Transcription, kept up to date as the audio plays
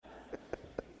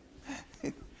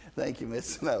Thank you, Miss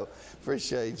Snow.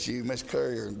 Appreciate you. Miss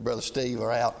Currier and Brother Steve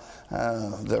are out.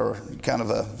 They're kind of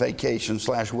a vacation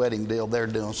 / wedding deal they're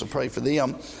doing, so pray for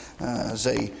them as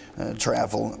they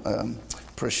travel.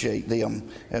 Appreciate them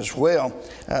as well.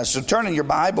 So turning your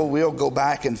Bible, we'll go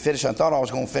back and finish. I thought I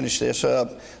was going to finish this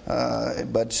up,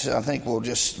 but I think we'll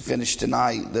just finish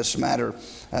tonight this matter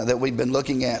that we've been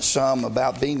looking at some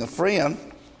about being a friend.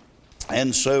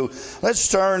 And so let's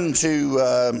turn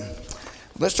to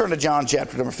John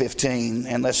chapter number 15,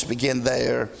 and let's begin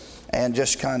there and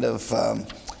just kind of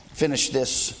finish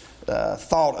this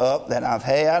thought up that I've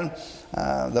had.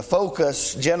 The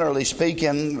focus, generally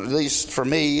speaking, at least for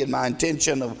me and my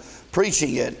intention of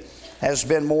preaching it, has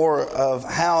been more of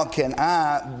how can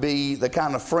I be the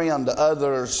kind of friend to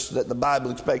others that the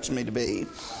Bible expects me to be.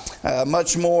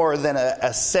 Much more than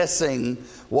assessing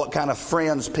what kind of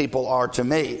friends people are to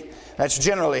me. That's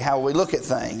generally how we look at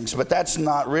things, but that's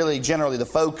not really generally the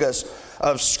focus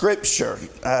of Scripture.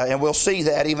 And we'll see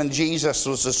that even Jesus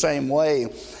was the same way.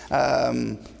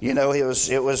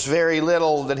 It was very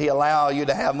little that he allowed you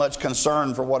to have much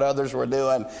concern for what others were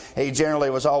doing. He generally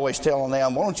was always telling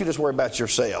them, why don't you just worry about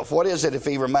yourself? What is it if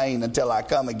he remain until I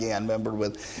come again? Remember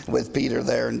with Peter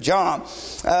there and John.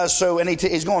 He's going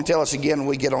to tell us again when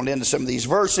we get on into some of these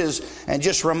verses and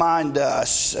just remind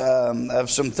us of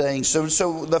some things.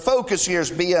 So the focus here is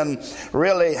being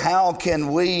really how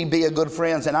can we be a good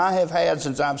friends? And I have had,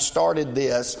 since I've started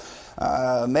this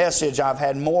message, I've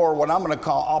had more what I'm going to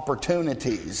call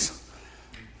opportunities.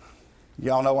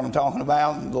 Y'all know what I'm talking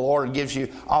about? The Lord gives you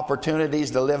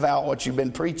opportunities to live out what you've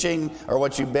been preaching or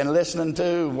what you've been listening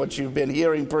to, what you've been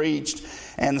hearing preached.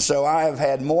 And so I have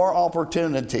had more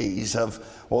opportunities of,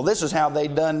 well, this is how they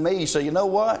done me, so you know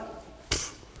what?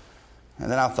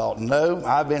 And then I thought, no,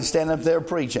 I've been standing up there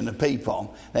preaching to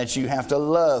people that you have to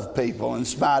love people in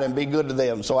spite and be good to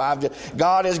them. So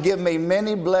God has given me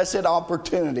many blessed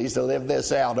opportunities to live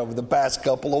this out over the past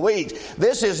couple of weeks.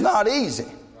 This is not easy.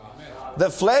 The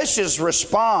flesh's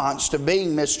response to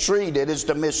being mistreated is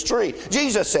to mistreat.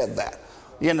 Jesus said that.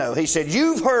 He said,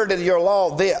 you've heard in your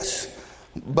law this,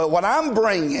 but what I'm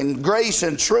bringing, grace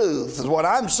and truth, is what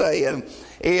I'm saying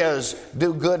is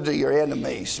do good to your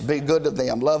enemies. Be good to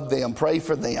them. Love them. Pray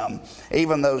for them.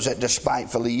 Even those that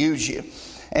despitefully use you.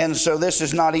 And so this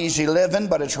is not easy living,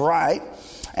 but it's right.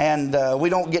 And we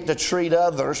don't get to treat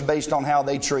others based on how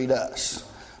they treat us.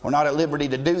 We're not at liberty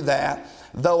to do that,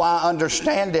 though I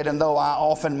understand it and though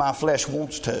my flesh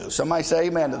wants to. Somebody say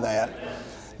amen to that.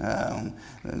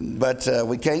 But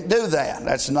we can't do that.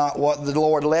 That's not what the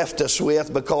Lord left us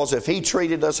with, because if he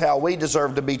treated us how we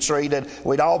deserve to be treated,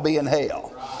 we'd all be in hell.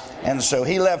 And so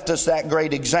he left us that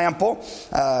great example.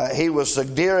 He was the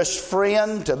dearest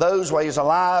friend to those while he's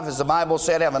alive. As the Bible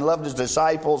said, having loved his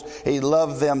disciples, he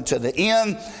loved them to the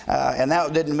end. And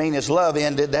that didn't mean his love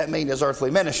ended. That means his earthly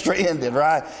ministry ended,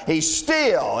 right? He's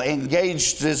still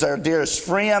engaged as our dearest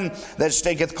friend that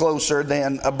sticketh closer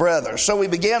than a brother. So we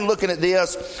began looking at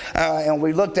this, and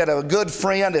we looked at a good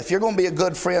friend. If you're going to be a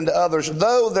good friend to others,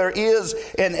 though there is,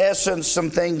 in essence, some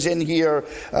things in here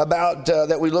about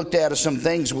that we looked at as some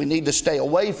things we need to stay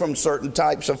away from certain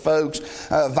types of folks,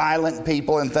 violent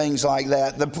people and things like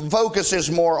that. The focus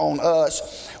is more on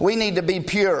us. We need to be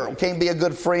pure. We can't be a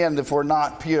good friend if we're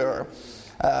not pure.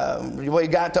 We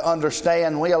got to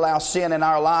understand we allow sin in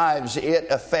our lives. It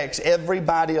affects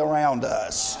everybody around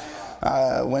us.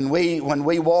 When we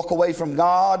walk away from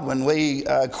God, when we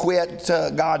quit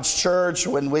God's church,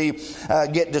 when we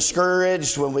get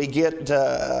discouraged, when we get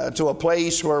to a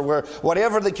place where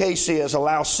whatever the case is,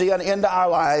 allow sin into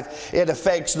our life, it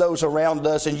affects those around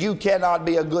us. And you cannot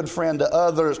be a good friend to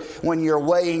others when you're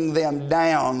weighing them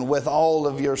down with all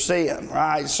of your sin,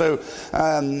 right? So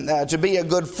to be a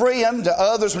good friend to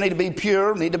others, we need to be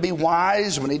pure, we need to be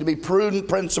wise, we need to be prudent,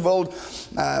 principled,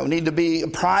 we need to be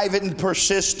private and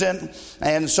persistent.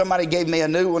 And somebody gave me a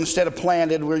new one instead of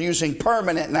planted. We're using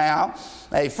permanent now.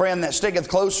 A friend that sticketh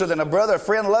closer than a brother. A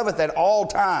friend loveth at all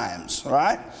times,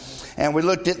 right? And we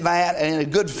looked at that. And a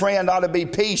good friend ought to be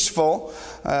peaceful.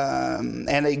 And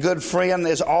a good friend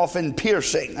is often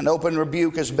piercing. An open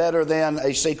rebuke is better than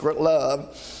a secret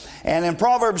love. And in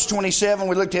Proverbs 27,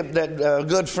 we looked at that a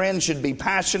good friend should be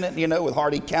passionate, with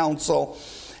hearty counsel.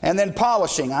 And then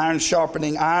polishing, iron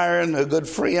sharpening iron. A good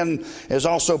friend is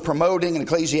also promoting in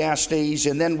Ecclesiastes.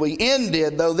 And then we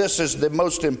ended, though this is the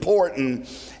most important,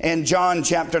 in John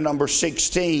chapter number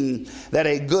 16, that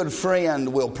a good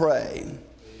friend will pray.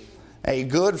 A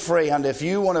good friend, if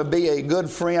you want to be a good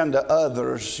friend to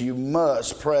others, you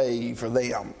must pray for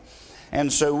them.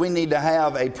 And so we need to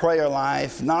have a prayer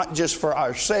life, not just for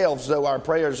ourselves, though our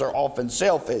prayers are often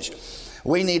selfish,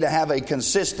 We need to have a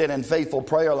consistent and faithful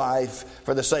prayer life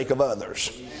for the sake of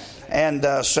others. And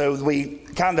so we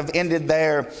kind of ended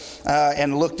there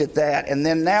and looked at that. And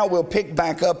then now we'll pick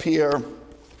back up here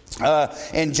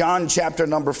in John chapter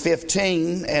number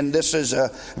 15. And this is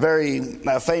a very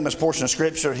famous portion of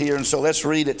Scripture here. And so let's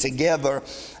read it together.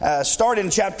 Start in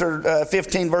chapter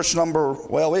 15, verse number,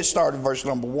 well, it started verse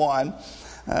number 1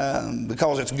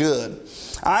 because it's good.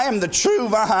 I am the true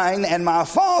vine, and my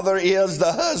Father is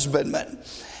the husbandman.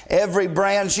 Every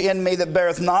branch in me that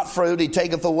beareth not fruit, he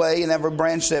taketh away, and every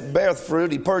branch that beareth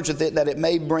fruit, he purgeth it, that it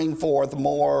may bring forth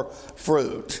more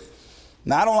fruit.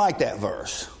 Now, I don't like that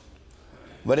verse,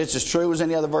 but it's as true as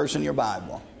any other verse in your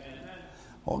Bible.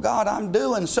 Well, God, I'm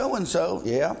doing so-and-so.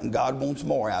 Yeah, God wants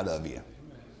more out of you.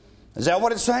 Is that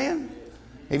what it's saying?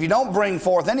 If you don't bring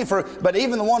forth any fruit, but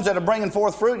even the ones that are bringing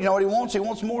forth fruit, you know what he wants? He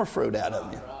wants more fruit out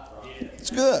of you.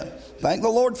 It's good. Thank the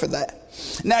Lord for that.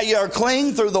 Now you are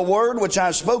clean through the word which I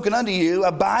have spoken unto you.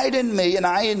 Abide in me, and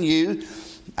I in you.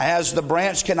 As the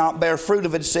branch cannot bear fruit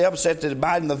of itself, except it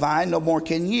abide in the vine, no more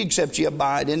can ye, except ye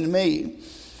abide in me.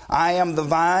 I am the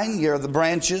vine, ye are the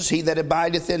branches. He that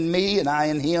abideth in me, and I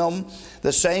in him,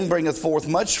 the same bringeth forth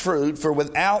much fruit. For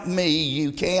without me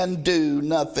you can do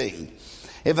nothing.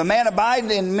 If a man abide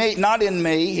in me, not in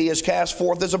me, he is cast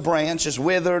forth as a branch, is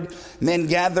withered. Men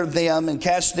gather them and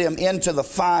cast them into the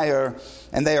fire,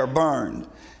 and they are burned.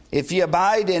 If ye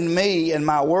abide in me, and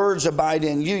my words abide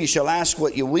in you, ye shall ask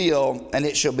what ye will, and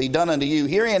it shall be done unto you.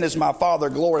 Herein is my Father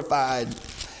glorified,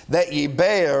 that ye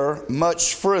bear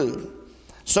much fruit.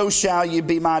 So shall ye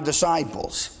be my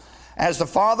disciples. As the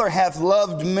Father hath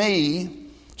loved me,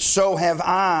 so have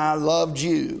I loved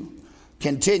you.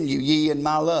 Continue ye in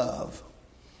my love.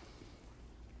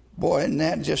 Boy, isn't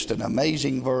that just an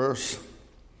amazing verse?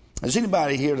 Does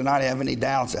anybody here tonight have any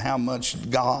doubts of how much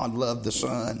God loved the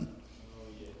Son?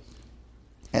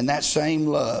 And that same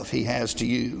love he has to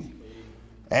you.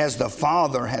 As the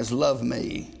Father has loved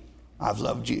me, I've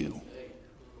loved you.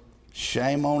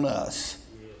 Shame on us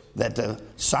that the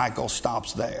cycle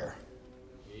stops there.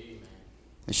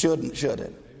 It shouldn't, should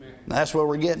it? That's what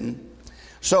we're getting.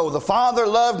 So the Father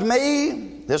loved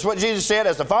me. This is what Jesus said.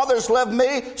 As the Father has loved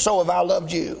me, so have I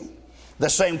loved you. The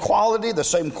same quality, the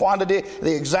same quantity,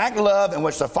 the exact love in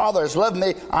which the Father has loved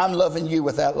me, I'm loving you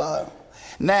with that love.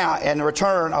 Now, in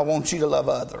return, I want you to love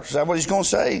others. Is that what he's going to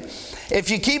say? If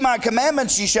you keep my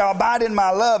commandments, you shall abide in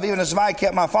my love, even as if I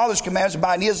kept my Father's commandments,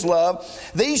 abide in his love.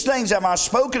 These things have I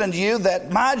spoken unto you,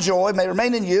 that my joy may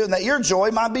remain in you, and that your joy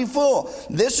might be full.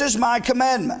 This is my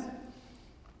commandment.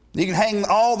 You can hang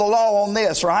all the law on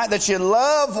this, right? That you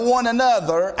love one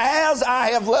another as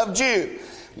I have loved you.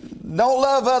 Don't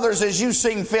love others as you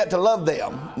seem fit to love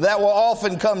them. That will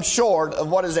often come short of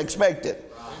what is expected.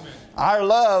 Amen. Our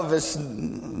love is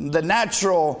the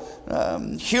natural,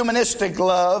 humanistic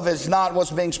love is not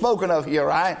what's being spoken of here,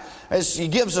 right? He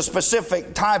gives a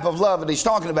specific type of love that he's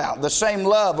talking about. The same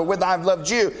love with I've loved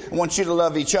you. I want you to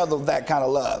love each other with that kind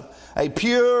of love. A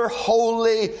pure,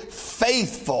 holy,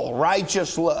 faithful,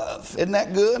 righteous love. Isn't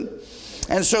that good?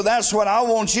 And so that's what I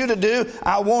want you to do.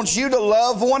 I want you to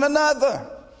love one another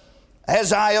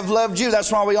as I have loved you.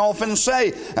 That's why we often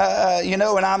say, and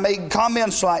I make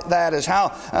comments like that, is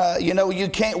how,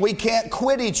 we can't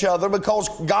quit each other because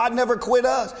God never quit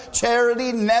us.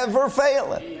 Charity never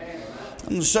faileth.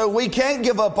 And so we can't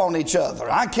give up on each other.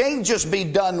 I can't just be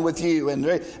done with you.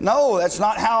 No, that's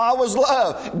not how I was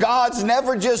loved. God's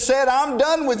never just said, I'm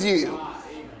done with you.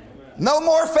 No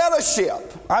more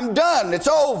fellowship. I'm done. It's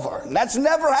over. And that's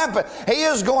never happened. He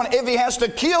is going, if he has to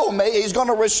kill me, he's going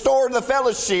to restore the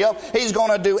fellowship. He's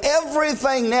going to do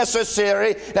everything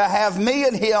necessary to have me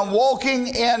and him walking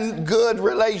in good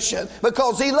relation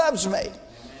because he loves me.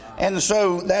 And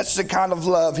so that's the kind of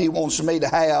love he wants me to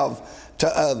have to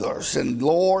others. And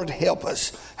Lord, help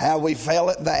us how we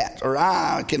fail at that. Or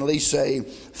I can at least say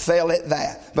fail at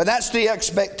that. But that's the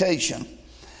expectation.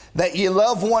 That you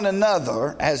love one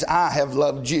another as I have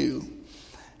loved you.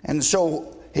 And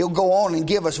so he'll go on and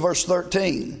give us verse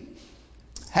 13.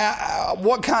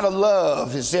 What kind of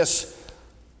love is this?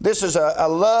 This is a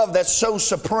love that's so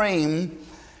supreme,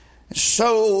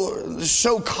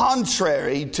 so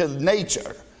contrary to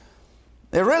nature.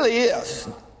 It really is.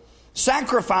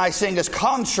 Sacrificing is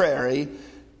contrary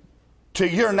to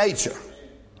your nature,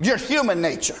 your human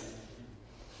nature.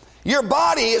 Your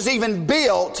body is even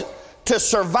built to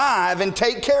survive and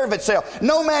take care of itself.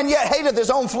 No man yet hateth his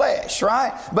own flesh,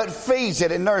 right? But feeds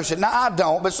it and nourishes it. Now, I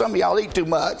don't, but some of y'all eat too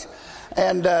much.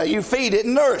 And you feed it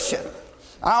and nourish it.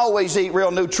 I always eat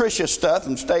real nutritious stuff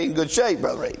and stay in good shape,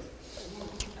 Brother Reed.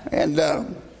 And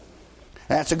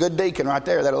that's a good deacon right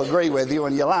there that'll agree with you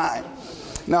when you lie.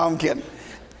 No, I'm kidding.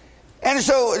 And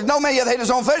so, no man hath hated his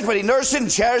own flesh, but he nourished it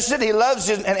and cherished it. He loves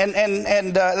it,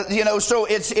 and so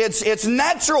it's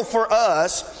natural for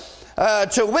us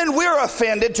to, when we're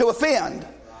offended, to offend.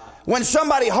 When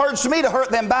somebody hurts me, to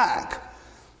hurt them back.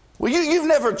 Well, you've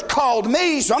never called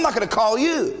me, so I'm not going to call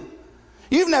you.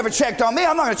 You've never checked on me,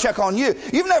 I'm not going to check on you.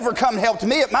 You've never come and helped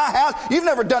me at my house. You've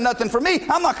never done nothing for me,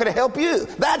 I'm not going to help you.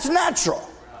 That's natural.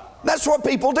 That's what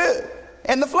people do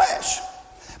in the flesh.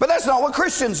 But that's not what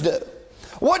Christians do.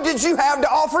 What did you have to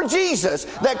offer Jesus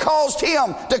that caused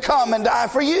him to come and die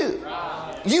for you?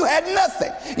 You had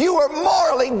nothing. You were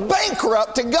morally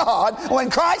bankrupt to God when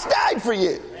Christ died for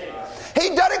you.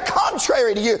 He done it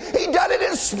contrary to you. He done it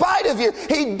in spite of you.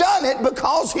 He done it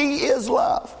because he is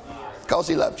love. Because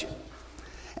he loved you.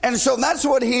 And so that's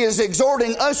what he is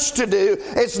exhorting us to do.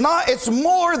 It's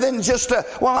more than just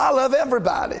I love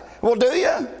everybody. Well, do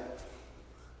you?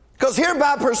 Because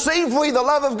hereby perceive we the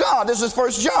love of God. This is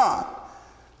 1 John.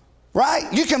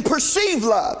 Right? You can perceive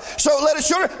love. So let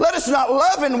us not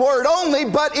love in word only,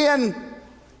 but in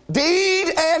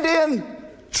deed and in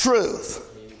truth.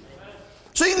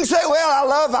 So you can say, well, I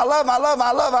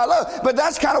love. But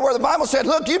that's kind of where the Bible said,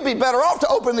 look, you'd be better off to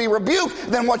openly rebuke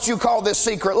than what you call this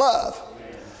secret love.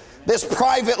 This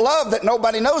private love that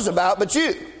nobody knows about but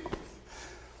you.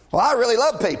 Well, I really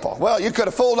love people. Well, you could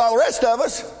have fooled all the rest of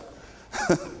us.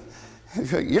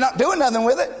 You're not doing nothing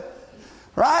with it.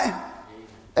 Right?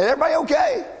 Is everybody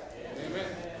okay?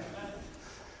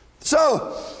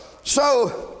 So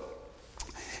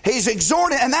he's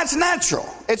exhorting, and that's natural.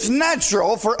 It's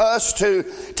natural for us to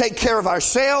take care of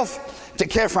ourselves, to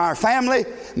care for our family,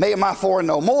 me and my four and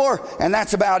no more, and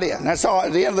that's about it. And that's all.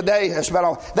 At the end of the day, that's about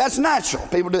all. That's natural.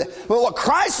 People do that. But what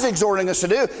Christ is exhorting us to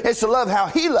do is to love how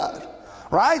he loved.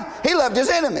 Right? He loved his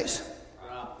enemies.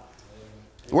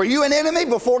 Were you an enemy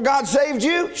before God saved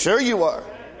you? Sure you were.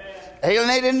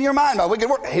 Alienated in your mind by wicked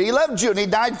work. He loved you and he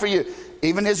died for you,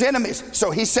 even his enemies.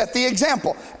 So he set the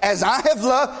example. As I have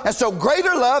loved, and so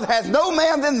greater love hath no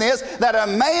man than this, that a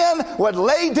man would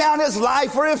lay down his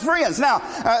life for his friends. Now,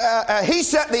 he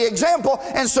set the example,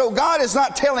 and so God is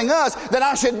not telling us that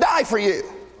I should die for you.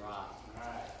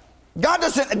 God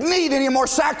doesn't need any more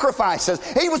sacrifices.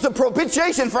 He was the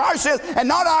propitiation for our sins, and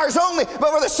not ours only,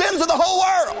 but for the sins of the whole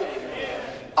world.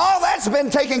 All that's been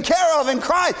taken care of in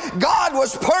Christ. God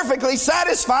was perfectly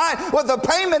satisfied with the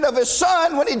payment of his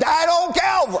son when he died on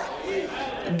Calvary.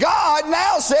 God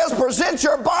now says, present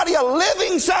your body a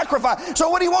living sacrifice. So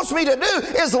what he wants me to do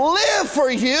is live for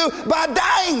you by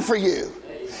dying for you.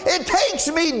 It takes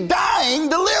me dying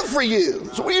to live for you.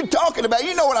 So what are you talking about?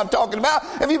 You know what I'm talking about.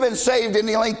 Have you been saved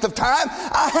any length of time?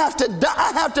 I have to die.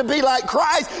 I have to be like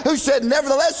Christ, who said,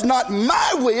 nevertheless, not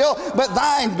my will, but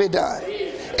thine be done.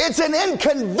 It's an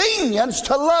inconvenience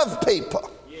to love people.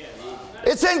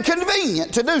 It's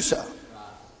inconvenient to do so.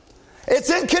 It's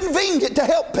inconvenient to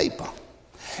help people.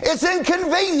 It's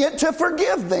inconvenient to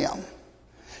forgive them.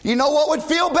 You know what would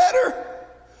feel better?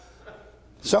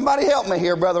 Somebody help me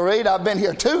here, Brother Reed. I've been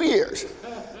here 2 years.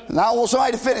 And I want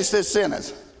somebody to finish this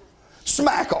sentence.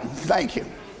 Smack them. Thank you.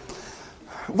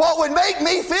 What would make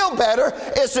me feel better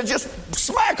is to just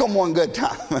smack them one good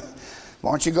time.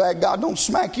 Aren't you glad God don't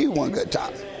smack you one good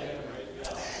time?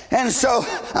 And so,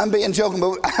 I'm being joking,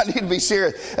 but I need to be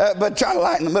serious, but trying to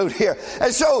lighten the mood here.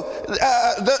 And so,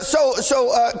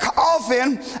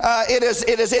 often it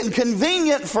is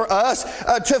inconvenient for us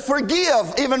to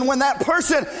forgive, even when that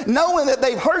person, knowing that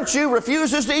they've hurt you,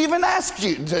 refuses to even ask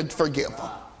you to forgive them.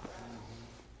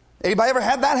 Anybody ever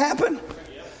had that happen?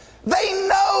 They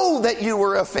know that you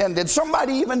were offended.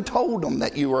 Somebody even told them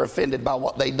that you were offended by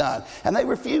what they done, and they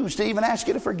refuse to even ask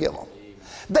you to forgive them.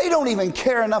 They don't even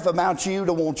care enough about you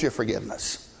to want your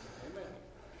forgiveness.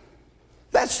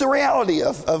 That's the reality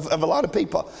of a lot of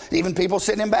people. Even people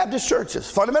sitting in Baptist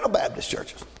churches, fundamental Baptist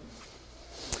churches.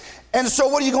 And so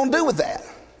what are you going to do with that?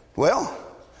 Well,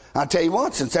 I'll tell you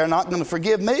what, since they're not going to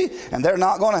forgive me, and they're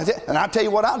not going to, and I'll tell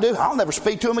you what I'll do, I'll never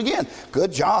speak to them again.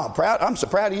 Good job. I'm so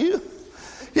proud of you.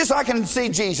 Just so I can see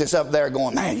Jesus up there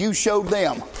going, man, you showed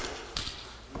them.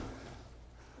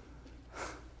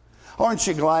 Aren't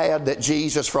you glad that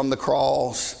Jesus from the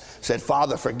cross said,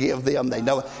 Father, forgive them. They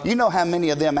know it. You know how many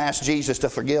of them asked Jesus to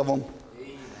forgive them?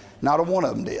 Not a one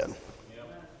of them did.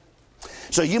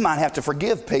 So you might have to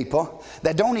forgive people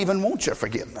that don't even want your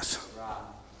forgiveness.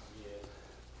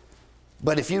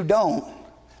 But if you don't,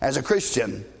 as a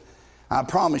Christian, I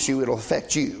promise you it'll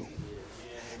affect you.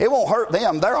 It won't hurt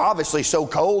them. They're obviously so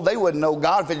cold they wouldn't know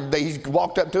God if they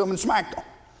walked up to them and smacked them.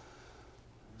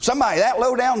 Somebody that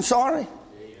low down sorry?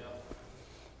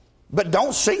 But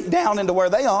don't sink down into where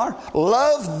they are.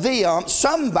 Love them.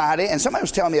 Somebody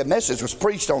was telling me a message was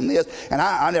preached on this, and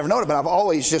I never noticed, but I've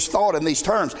always just thought in these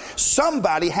terms.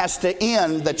 Somebody has to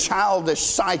end the childish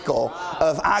cycle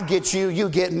of I get you, you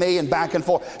get me, and back and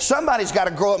forth. Somebody's got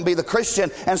to grow up and be the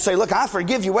Christian and say, look, I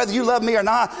forgive you, whether you love me or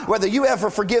not, whether you ever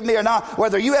forgive me or not,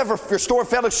 whether you ever restore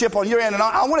fellowship on your end or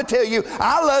not. I want to tell you,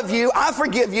 I love you, I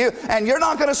forgive you, and you're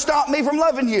not going to stop me from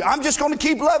loving you. I'm just going to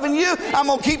keep loving you. I'm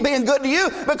going to keep being good to you,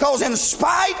 because in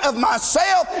spite of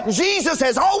myself, Jesus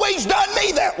has always done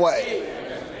me that way.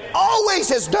 Always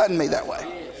has done me that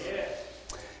way.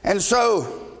 And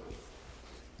so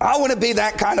I want to be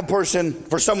that kind of person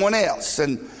for someone else.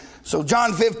 And so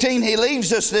John 15, he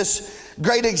leaves us this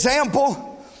great example.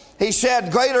 He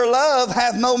said, greater love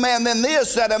hath no man than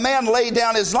this, that a man lay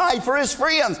down his life for his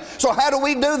friends. So how do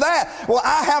we do that? Well,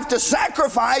 I have to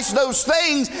sacrifice those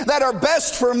things that are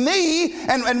best for me.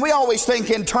 And we always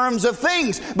think in terms of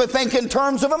things, but think in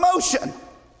terms of emotion.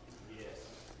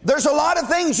 There's a lot of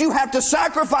things you have to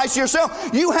sacrifice yourself.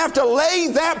 You have to lay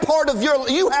that part of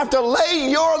you have to lay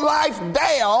your life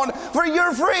down for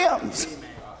your friends.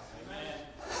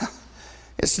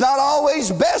 It's not always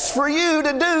best for you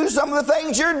to do some of the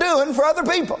things you're doing for other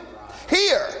people.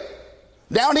 Here,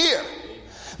 down here.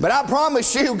 But I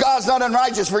promise you, God's not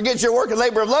unrighteous. Forget your work and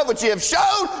labor of love which you have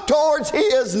shown towards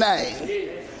His name.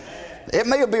 It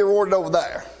may be rewarded over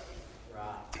there.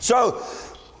 So,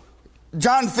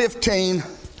 John 15,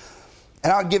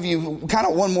 and I'll give you kind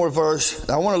of one more verse.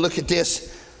 I want to look at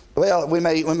this. Well, we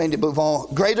may need to move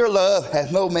on. Greater love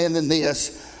hath no man than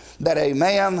this, that a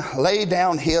man lay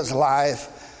down his life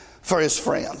for his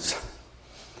friends.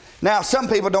 Now, some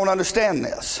people don't understand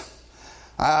this.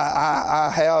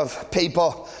 I have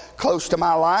people close to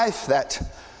my life that,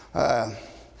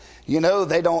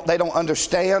 they don't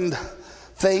understand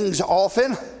things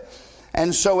often.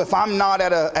 And so if I'm not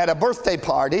at a birthday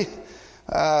party,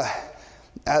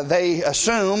 they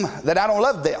assume that I don't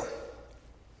love them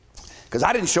because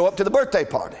I didn't show up to the birthday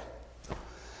party.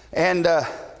 And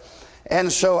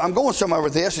so I'm going somewhere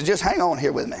with this, and just hang on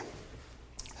here with me.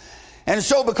 And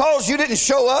so because you didn't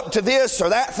show up to this or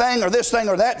that thing or this thing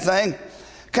or that thing,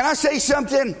 can I say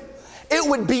something? It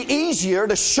would be easier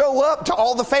to show up to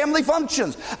all the family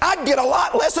functions. I'd get a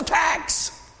lot less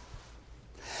attacks.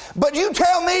 But you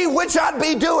tell me which I'd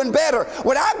be doing better.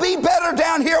 Would I be better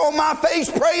down here on my face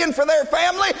praying for their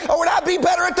family, or would I be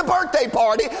better at the birthday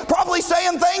party probably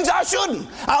saying things I shouldn't?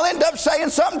 I'll end up saying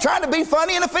something trying to be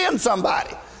funny and offend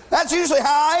somebody. That's usually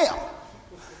how I am.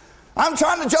 I'm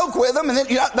trying to joke with them, and then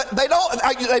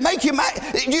they make you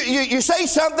mad. You say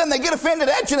something, they get offended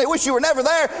at you, they wish you were never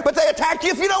there, but they attack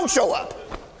you if you don't show up.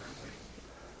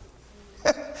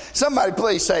 Somebody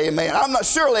please say amen. I'm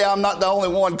not the only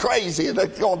one crazy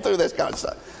that's going through this kind of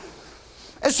stuff.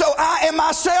 And so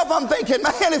I'm thinking,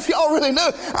 man, if y'all really knew,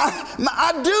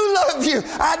 I do love you.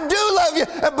 I do love you.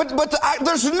 But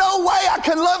there's no way I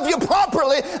can love you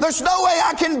properly. There's no way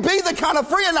I can be the kind of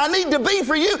friend I need to be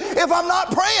for you if I'm not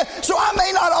praying. So I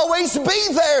may not always be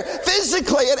there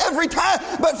physically at every time.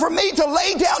 But for me to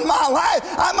lay down my life,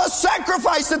 I must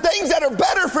sacrifice the things that are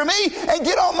better for me and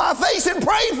get on my face and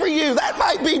pray for you. That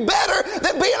might be better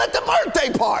than being at the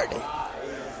birthday party.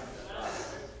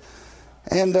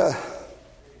 And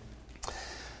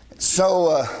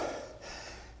So,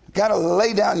 got to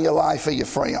lay down your life for your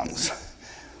friends.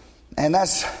 And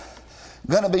that's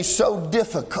going to be so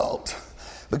difficult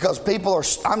because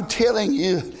I'm telling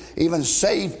you, even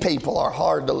saved people are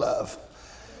hard to love.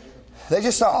 They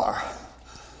just are.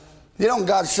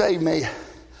 God saved me.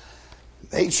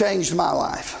 He changed my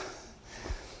life.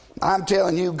 I'm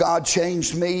telling you, God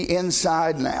changed me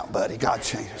inside and out, buddy. God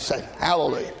changed me. Say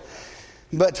hallelujah.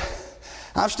 But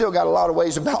I've still got a lot of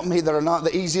ways about me that are not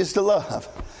the easiest to love.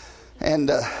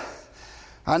 And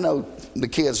I know the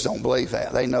kids don't believe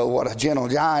that. They know what a gentle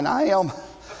giant I am.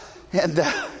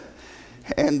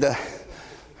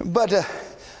 But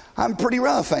I'm pretty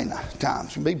rough, ain't I? At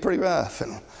times. I can be pretty rough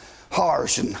and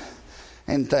harsh and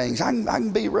things. I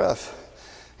can be rough.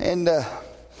 And,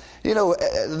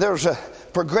 there's a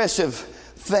progressive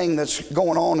thing that's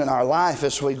going on in our life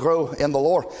as we grow in the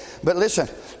Lord. But listen,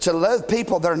 to love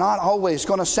people, they're not always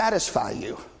going to satisfy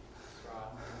you.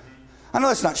 I know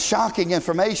that's not shocking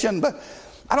information, but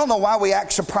I don't know why we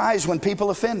act surprised when people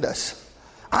offend us.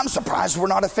 I'm surprised we're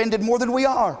not offended more than we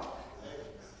are.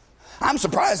 I'm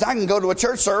surprised I can go to a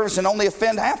church service and only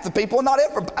offend half the people and not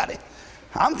everybody.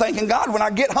 I'm thanking God when I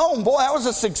get home, boy, that was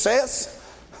a success.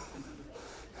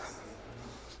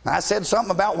 I said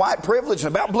something about white privilege and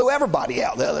about blew everybody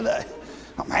out the other day.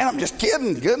 Oh, man, I'm just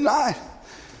kidding. Good night.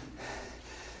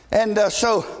 And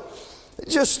so,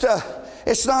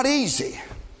 it's not easy.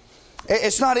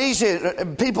 It's not easy.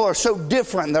 People are so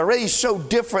different. They're raised so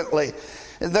differently.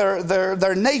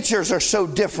 Their natures are so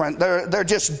different. They're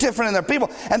just different in their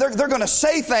people, and they're going to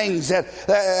say things that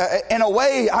in a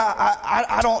way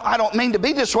I don't mean to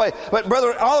be this way, but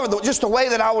Brother Oliver, just the way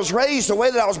that I was raised, the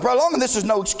way that I was brought along, and this is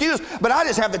no excuse, but I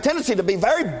just have the tendency to be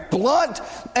very blunt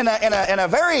and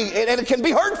it can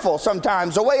be hurtful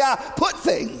sometimes the way I put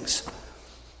things.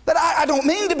 But I don't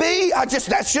mean to be.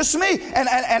 That's just me. And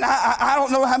I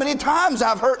don't know how many times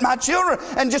I've hurt my children,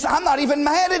 and I'm not even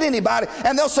mad at anybody.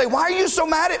 And they'll say, "Why are you so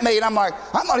mad at me?" And I'm like,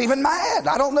 "I'm not even mad.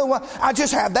 I don't know why. I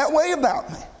just have that way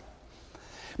about me."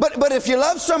 But if you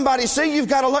love somebody, see, you've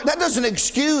got to learn. That doesn't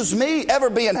excuse me ever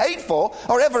being hateful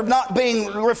or ever not being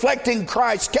reflecting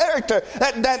Christ's character.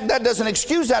 That doesn't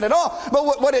excuse that at all. But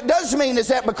what it does mean is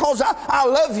that because I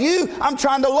love you, I'm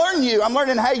trying to learn you. I'm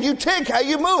learning how you tick, how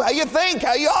you move, how you think,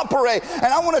 how you operate. And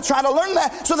I want to try to learn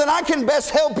that so that I can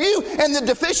best help you in the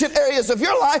deficient areas of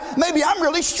your life. Maybe I'm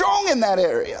really strong in that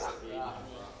area.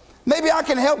 Maybe I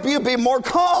can help you be more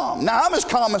calm. Now, I'm as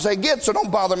calm as they get, so don't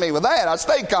bother me with that. I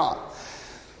stay calm.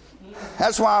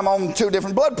 That's why I'm on 2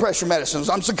 different blood pressure medicines.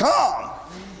 I'm so calm.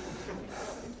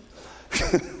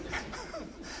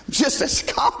 Just as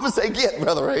calm as they get,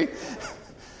 Brother Ray.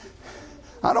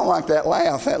 I don't like that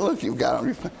laugh, that look you've got on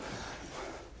your face.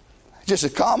 Just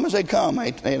as calm as they come,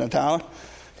 ain't it, Tyler?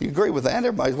 You agree with that?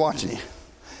 Everybody's watching you.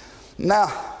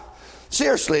 Now,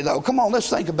 seriously, though, come on, let's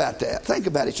think about that. Think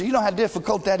about it. You know how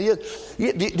difficult that is?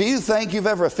 Do you think you've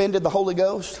ever offended the Holy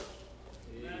Ghost?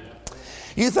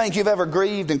 You think you've ever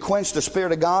grieved and quenched the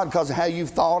Spirit of God because of how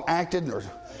you've thought, acted, or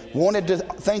wanted to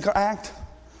think or act?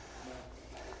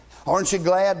 Aren't you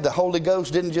glad the Holy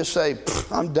Ghost didn't just say,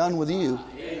 "I'm done with you"?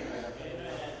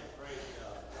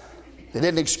 They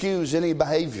didn't excuse any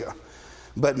behavior.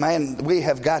 But man, we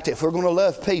have got to, if we're going to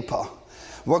love people,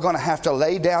 we're going to have to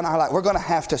lay down our life. We're going to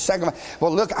have to sacrifice.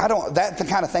 Well, look, that the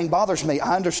kind of thing bothers me.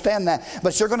 I understand that.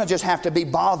 But you're going to just have to be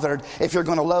bothered if you're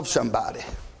going to love somebody.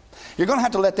 You're going to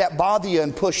have to let that bother you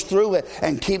and push through it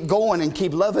and keep going and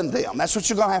keep loving them. That's what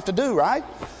you're going to have to do, right?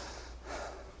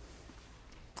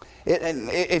 And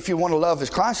if you want to love as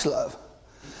Christ loved.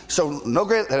 So no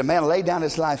greater that a man lay down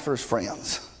his life for his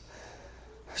friends.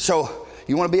 So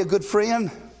you want to be a good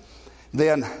friend?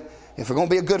 Then if we're going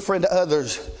to be a good friend to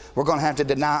others, we're going to have to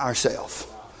deny ourselves.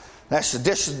 That's the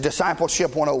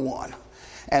discipleship 101.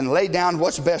 And lay down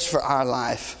what's best for our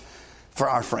life, for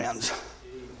our friends.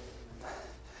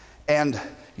 And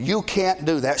you can't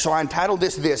do that. So I entitled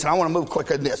this, and I want to move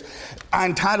quicker than this. I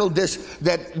entitled this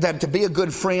that to be a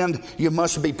good friend, you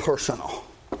must be personal.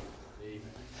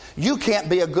 You can't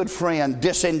be a good friend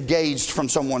disengaged from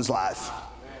someone's life.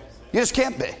 You just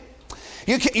can't be.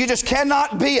 You just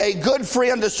cannot be a good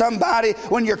friend to somebody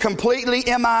when you're completely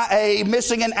MIA,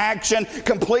 missing in action,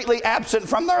 completely absent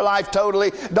from their life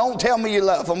totally. Don't tell me you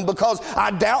love them, because I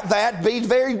doubt that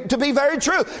to be very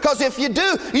true. Because if you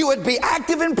do, you would be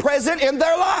active and present in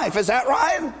their life. Is that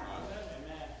right?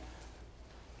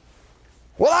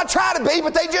 Well, I try to be,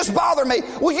 but they just bother me.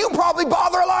 Well, you probably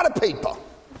bother a lot of people.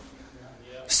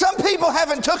 Some people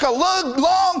haven't took a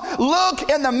long look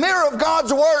in the mirror of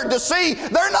God's Word to see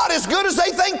they're not as good as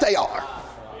they think they are.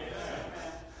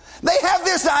 They have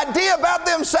this idea about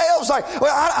themselves like,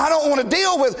 well, I don't want to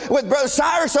deal with Brother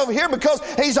Cyrus over here because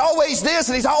he's always this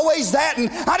and he's always that, and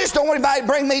I just don't want anybody to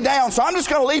bring me down, so I'm just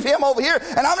going to leave him over here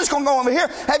and I'm just going to go over here.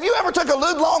 Have you ever took a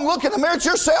long look in the mirror at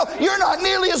yourself? You're not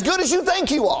nearly as good as you think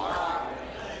you are.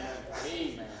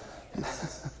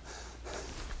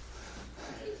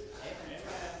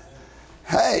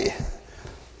 Hey,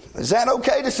 is that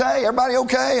okay to say? Everybody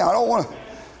okay? I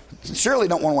surely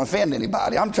don't want to offend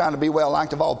anybody. I'm trying to be well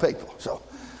liked of all people. So,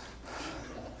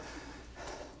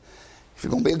 if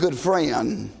you're going to be a good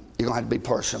friend, you're going to have to be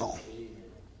personal.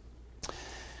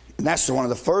 And that's one of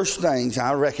the first things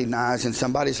I recognize in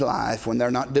somebody's life when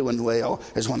they're not doing well,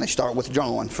 is when they start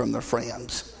withdrawing from their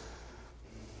friends.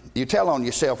 You tell on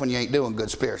yourself when you ain't doing good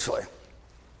spiritually.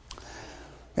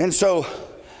 And so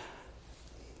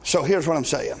here's what I'm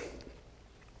saying.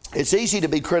 It's easy to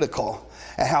be critical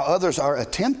at how others are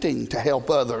attempting to help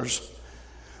others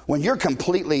when you're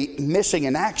completely missing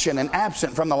in action and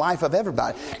absent from the life of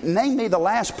everybody. Name me the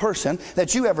last person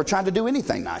that you ever tried to do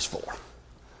anything nice for.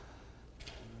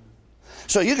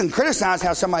 So you can criticize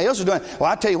how somebody else is doing.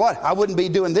 Well, I tell you what, I wouldn't be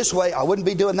doing this way. I wouldn't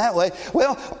be doing that way.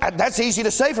 Well, that's easy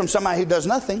to say from somebody who does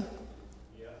nothing.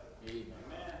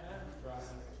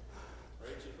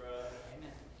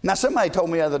 Now, somebody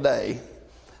told me the other day,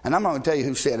 and I'm not going to tell you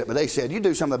who said it, but they said, you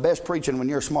do some of the best preaching when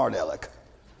you're a smart aleck.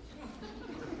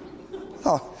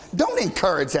 Oh, don't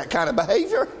encourage that kind of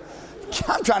behavior.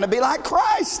 I'm trying to be like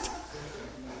Christ.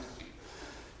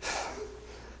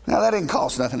 Now, that didn't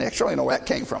cost nothing extra. I don't know where that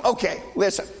came from. Okay,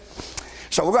 listen.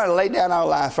 So we're going to lay down our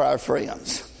life for our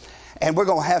friends. And we're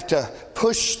going to have to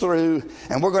push through,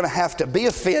 and we're going to have to be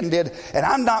offended.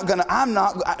 And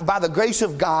by the grace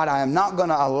of God, I am not going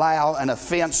to allow an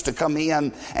offense to come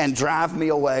in and drive me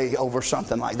away over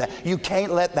something like that. You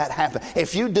can't let that happen.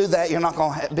 If you do that, you're not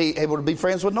going to be able to be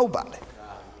friends with nobody.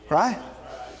 Right?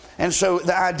 And so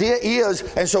the idea is,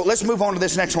 and so let's move on to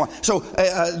this next one. So,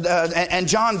 and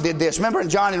John did this. Remember in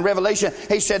John in Revelation,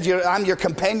 he said, I'm your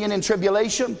companion in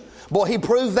tribulation. Boy, he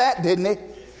proved that, didn't he?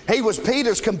 He was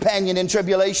Peter's companion in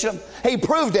tribulation. He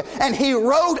proved it. And he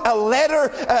wrote a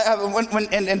letter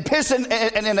in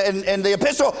the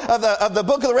epistle of the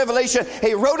book of the Revelation.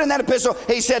 He wrote in that epistle,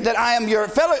 he said that I am your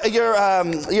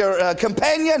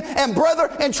companion and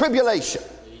brother in tribulation.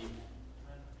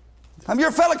 I'm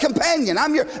your fellow companion.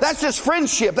 That's just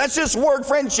friendship. That's just word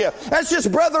friendship. That's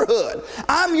just brotherhood.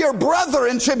 I'm your brother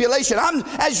in tribulation.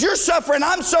 As you're suffering,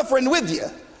 I'm suffering with you.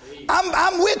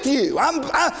 I'm with you. I'm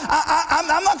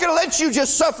not going to let you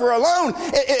just suffer alone.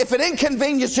 If it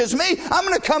inconveniences me, I'm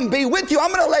going to come be with you.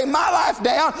 I'm going to lay my life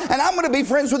down, and I'm going to be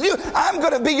friends with you. I'm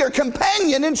going to be your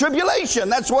companion in tribulation.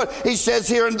 That's what he says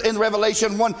here in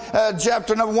Revelation 1,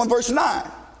 chapter number 1, verse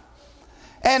 9.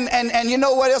 And you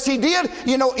know what else he did?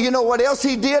 You know what else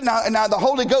he did? Now the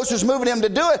Holy Ghost is moving him to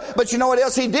do it, but you know what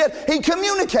else he did? He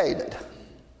communicated.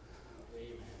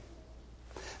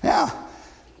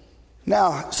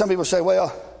 Now, some people say,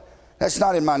 well, that's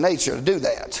not in my nature to do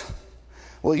that.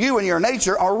 Well, you and your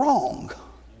nature are wrong.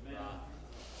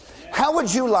 How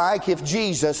would you like if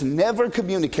Jesus never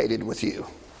communicated with you?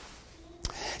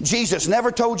 Jesus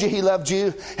never told you he loved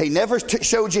you. He never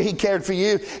showed you he cared for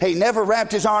you. He never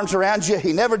wrapped his arms around you.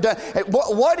 He never done.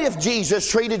 What if Jesus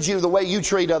treated you the way you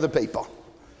treat other people?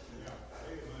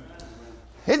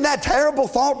 Isn't that a terrible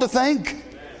thought to think?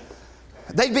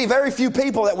 There'd be very few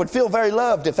people that would feel very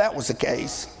loved if that was the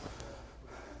case.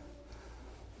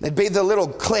 It'd be the little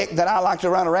clique that I like to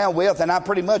run around with, and I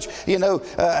pretty much,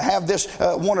 have this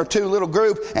one or two little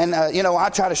group, and I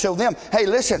try to show them, hey,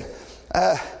 listen,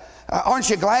 aren't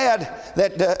you glad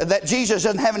that Jesus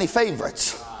doesn't have any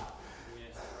favorites?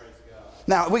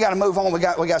 Now, we got to move on. We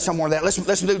got some more of that.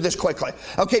 Let's do this quickly.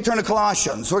 Okay, turn to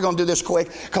Colossians. We're going to do this quick.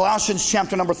 Colossians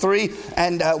chapter number 3,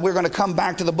 and we're going to come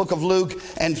back to the book of Luke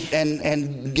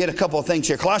and get a couple of things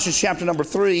here. Colossians chapter number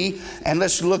 3, and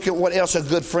let's look at what else a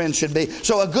good friend should be.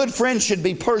 So a good friend should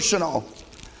be personal.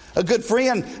 A good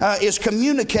friend is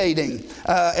communicating.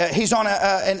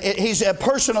 He's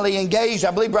personally engaged.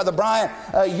 I believe Brother Brian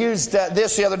used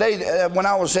this the other day when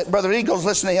I was at Brother Eagles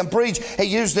listening to him preach. He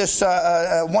used this.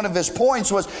 One of his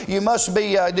points was, you must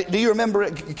be. Do you remember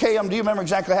it, Cam? Do you remember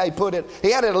exactly how he put it?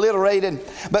 He had it alliterated,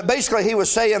 but basically he was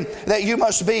saying that you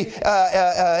must be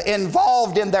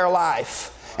involved in their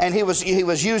life. And he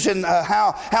was using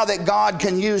how that God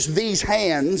can use these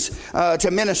hands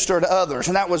to minister to others,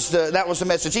 and that was the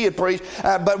message he had preached.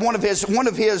 But one of his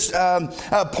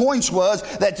points was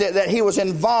that he was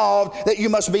involved. That you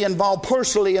must be involved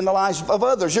personally in the lives of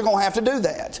others. You're going to have to do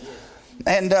that,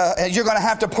 and you're going to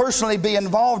have to personally be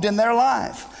involved in their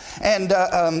life. And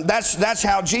that's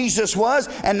how Jesus was.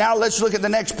 And now let's look at the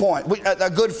next point. A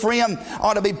good friend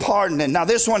ought to be pardoning. Now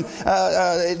this one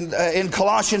in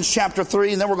Colossians chapter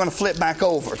 3, and then we're going to flip back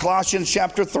over. Colossians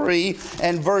chapter 3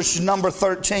 and verse number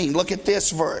 13. Look at this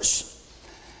verse.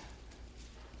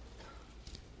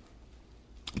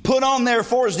 Put on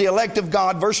therefore as the elect of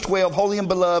God, verse 12, holy and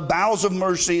beloved, bowels of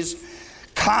mercies,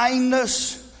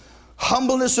 kindness,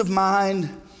 humbleness of mind,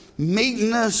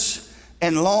 meekness,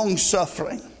 and long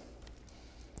suffering.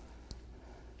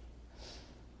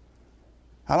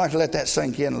 I like to let that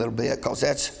sink in a little bit, because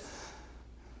that's,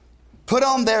 put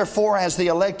on therefore as the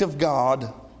elect of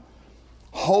God,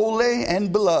 holy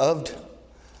and beloved,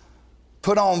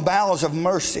 put on bowels of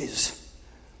mercies.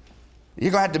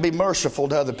 You're going to have to be merciful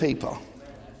to other people.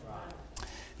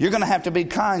 You're going to have to be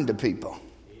kind to people.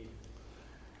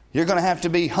 You're going to have to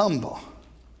be humble.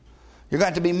 You're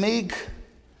going to have to be meek,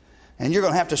 and you're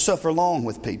going to have to suffer long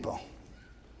with people.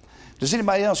 Does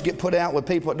anybody else get put out with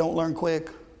people that don't learn quick?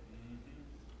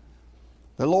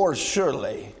 The Lord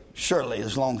surely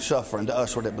is long-suffering to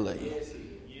us that believe. Yes,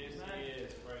 he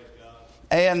is. Praise God.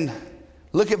 And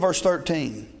look at verse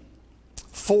 13.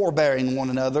 Forbearing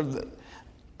one another.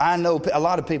 I know a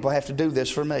lot of people have to do this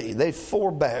for me. They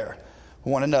forbear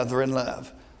one another in love.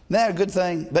 Isn't that a good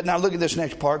thing? But now look at this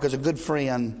next part, because a good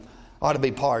friend ought to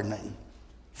be pardoning.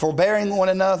 Forbearing one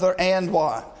another and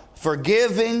what?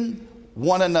 Forgiving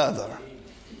one another.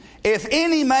 If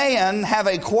any man have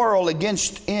a quarrel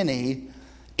against any,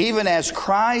 even as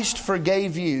Christ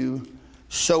forgave you,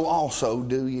 so also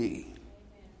do ye.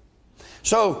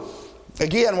 So,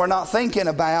 again, we're not thinking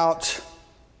about.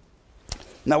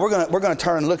 Now we're going to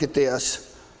turn and look at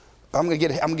this. I'm going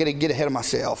to get ahead of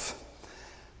myself.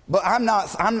 But I'm not.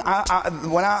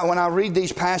 When I read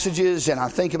these passages and I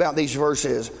think about these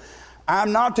verses,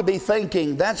 I'm not to be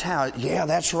thinking that's how. Yeah,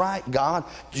 that's right, God.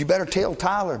 You better tell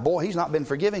Tyler, boy, he's not been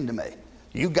forgiving to me.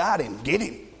 You got him. Get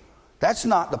him. That's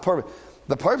not the purpose.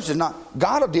 The purpose is not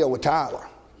God will deal with Tyler.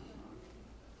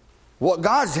 What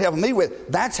God's helping me with,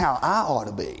 that's how I ought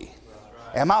to be.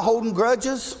 Am I holding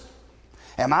grudges?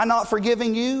 Am I not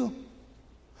forgiving you?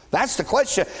 That's the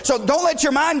question. So don't let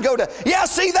your mind go to, yeah,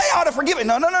 see, they ought to forgive it.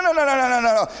 No.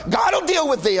 God will deal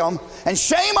with them. And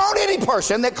shame on any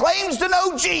person that claims to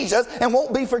know Jesus and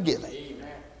won't be forgiven.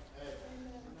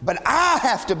 But I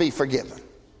have to be forgiven.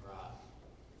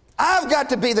 I've got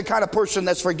to be the kind of person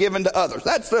that's forgiven to others.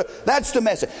 That's the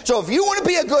message. So if you want to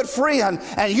be a good friend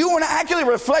and you want to accurately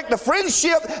reflect the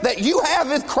friendship that you have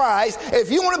with Christ,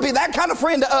 if you want to be that kind of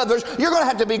friend to others, you're going to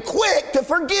have to be quick to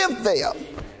forgive them,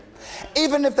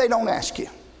 even if they don't ask you.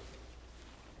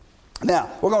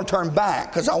 Now, we're going to turn back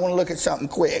because I want to look at something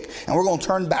quick, and we're going to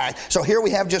turn back. So here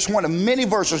we have just one of many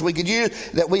verses we could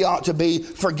use that we ought to be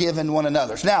forgiving one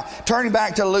another. Now, turning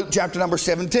back to Luke chapter number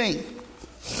 17.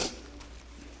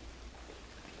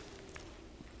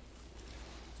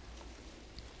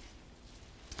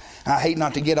 I hate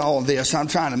not to get all of this. I'm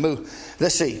trying to move.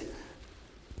 Let's see.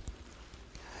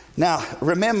 Now,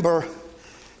 remember,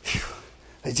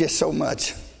 it's just so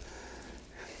much.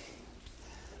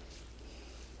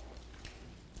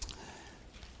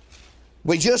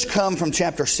 We just come from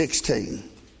chapter 16.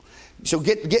 So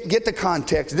get the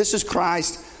context. This is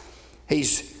Christ.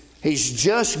 He's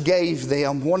just gave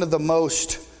them one of the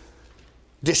most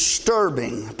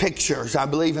disturbing pictures, I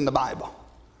believe, in the Bible.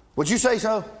 Would you say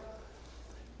so?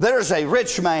 There's a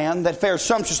rich man that fares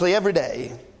sumptuously every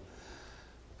day,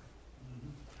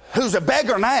 who's a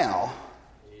beggar now,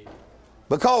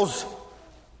 because,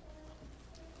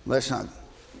 let's not.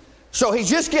 So he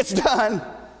just gets done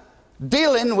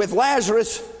dealing with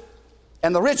Lazarus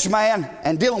and the rich man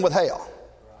and dealing with hell.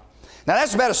 Now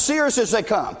that's about as serious as they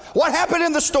come. What happened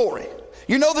in the story?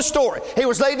 You know the story. He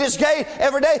was laid at his gate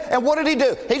every day, and what did he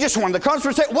do? He just wanted to come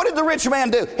and say, what did the rich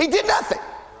man do? He did nothing.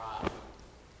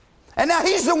 And now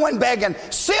he's the one begging,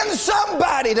 send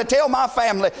somebody to tell my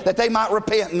family that they might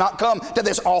repent and not come to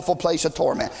this awful place of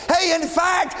torment. Hey, in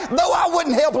fact, though I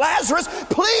wouldn't help Lazarus,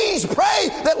 please pray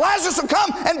that Lazarus will come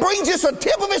and bring just a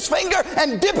tip of his finger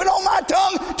and dip it on my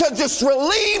tongue to just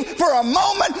relieve for a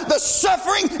moment the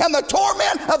suffering and the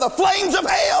torment of the flames of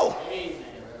hell.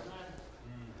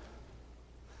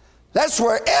 That's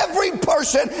where every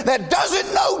person that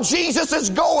doesn't know Jesus is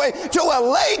going, to a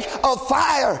lake of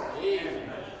fire.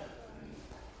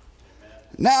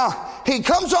 Now, he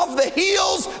comes off the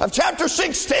heels of chapter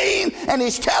 16, and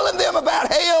he's telling them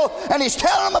about hell, and he's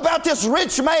telling them about this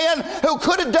rich man who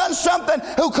could have done something,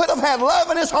 who could have had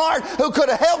love in his heart, who could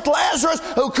have helped Lazarus,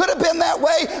 who could have been that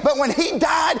way, but when he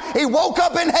died, he woke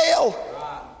up in hell.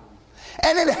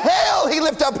 And in hell, he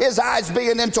lifted up his eyes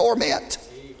being in torment.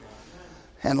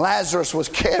 And Lazarus was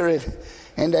carried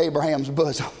into Abraham's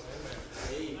bosom,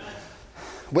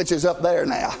 which is up there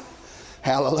now.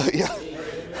 Hallelujah.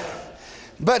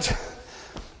 But,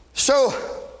 so,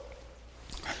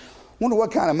 wonder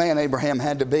what kind of man Abraham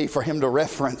had to be for him to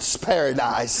reference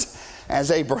paradise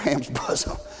as Abraham's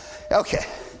bosom. Okay,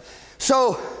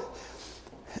 so,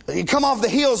 you come off the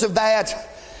heels of that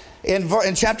in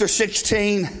chapter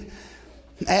 16,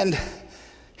 and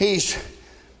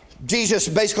Jesus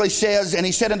basically says, and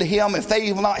he said unto him, if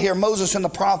they will not hear Moses and the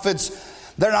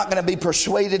prophets, they're not going to be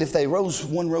persuaded if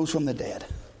one rose from the dead.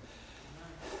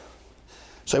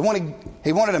 So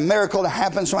he wanted a miracle to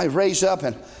happen. Somebody raised up.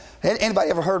 And anybody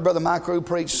ever heard Brother Mike Rue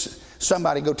preach?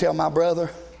 Somebody go tell my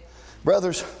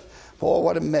brothers, boy,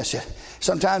 what a mess.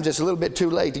 Sometimes it's a little bit too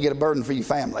late to get a burden for your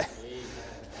family.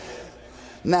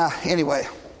 Now, anyway,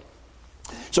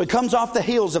 so he comes off the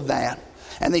heels of that,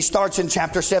 and he starts in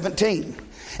chapter 17.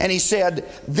 And he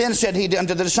said, then said he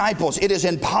unto the disciples, it is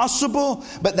impossible,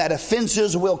 but that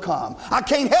offenses will come. I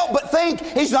can't help but think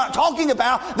he's not talking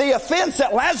about the offense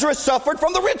that Lazarus suffered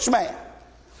from the rich man.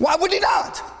 Why would he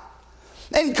not?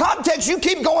 In context, you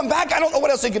keep going back. I don't know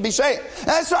what else he could be saying.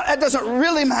 That doesn't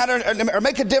really matter or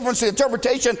make a difference in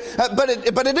interpretation, but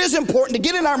it is important to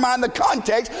get in our mind the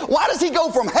context. Why does he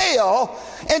go from hell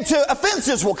into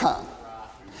offenses will come?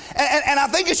 And I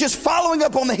think it's just following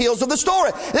up on the heels of the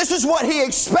story. This is what he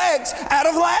expects out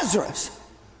of Lazarus.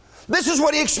 This is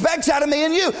what he expects out of me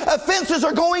and you. Offenses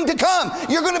are going to come.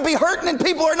 You're going to be hurting, and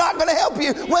people are not going to help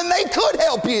you when they could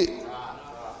help you.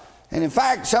 And in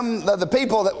fact, some of the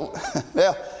people that,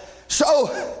 well,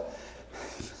 so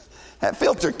That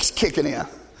filter's kicking in.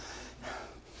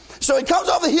 So he comes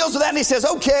off the heels of that and he says,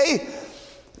 okay,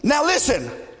 now listen,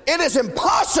 it is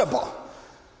impossible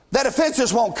that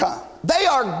offenses won't come. They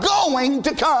are going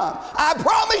to come. I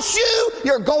promise you,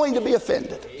 you're going to be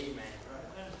offended.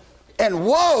 And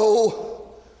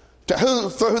woe to who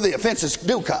the offenses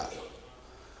do come.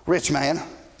 Rich man.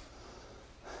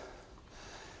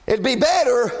 It'd be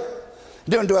better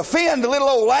than to offend little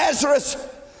old Lazarus.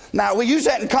 Now, we use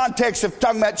that in context of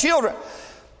talking about children.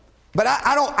 But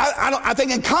I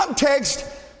think in context,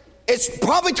 it's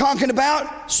probably talking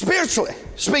about spiritually,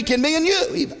 speaking me and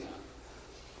you even.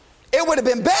 It would have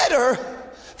been better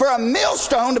for a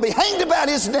millstone to be hanged about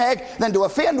his neck than to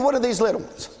offend one of these little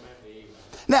ones.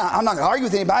 Now, I'm not going to argue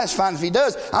with anybody. It's fine if he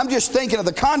does. I'm just thinking of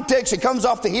the context. It comes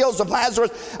off the heels of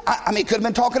Lazarus. I mean, he could have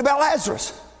been talking about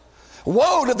Lazarus.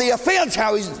 Woe to the offense,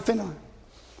 how he's offended.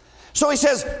 So he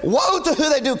says, woe to who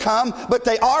they do come, but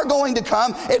they are going to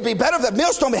come. It'd be better if the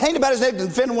millstone be hanged about his neck than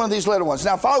offend one of these little ones.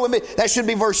 Now follow with me. That should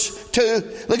be verse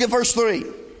 2. Look at verse 3.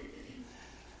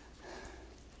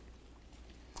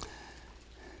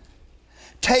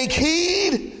 Take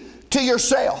heed to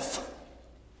yourself.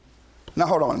 Now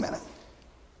hold on a minute.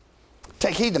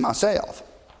 Take heed to myself.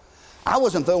 I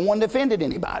wasn't the one that offended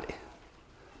anybody.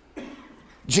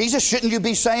 Jesus, shouldn't you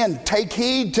be saying, take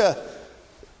heed,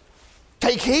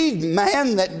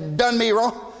 man, that done me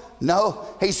wrong? No,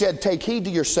 he said, take heed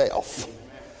to yourself.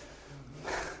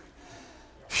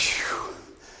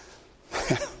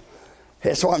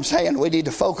 That's what I'm saying. We need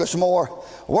to focus more,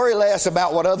 worry less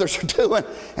about what others are doing,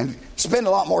 and spend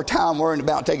a lot more time worrying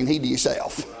about taking heed to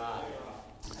yourself.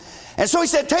 And so he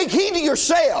said, take heed to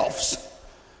yourselves.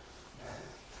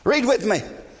 Read with me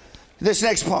this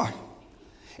next part.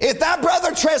 If thy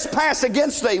brother trespass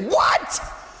against thee, what?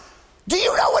 Do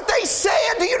you know what they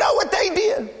said? Do you know what they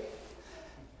did?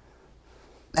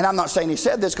 And I'm not saying he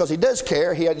said this because he does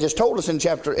care. He had just told us in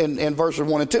verses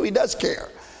 1 and 2, he does care.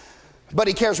 But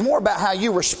he cares more about how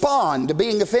you respond to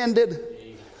being offended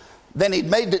than he'd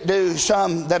made to do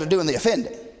some that are doing the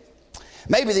offending.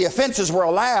 Maybe the offenses were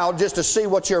allowed just to see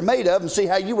what you're made of and see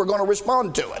how you were going to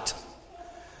respond to it.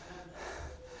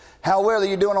 How well are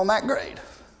you doing on that grade?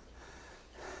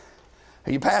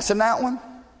 Are you passing that one?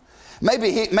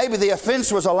 Maybe the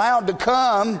offense was allowed to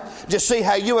come to see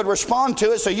how you would respond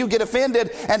to it, so you get offended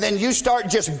and then you start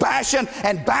just bashing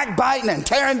and backbiting and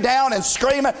tearing down and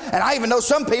screaming. And I even know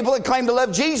some people that claim to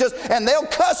love Jesus and they'll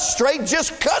cuss straight,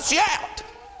 just cuss you out.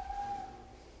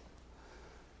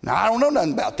 Now, I don't know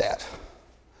nothing about that.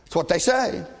 It's what they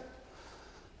say.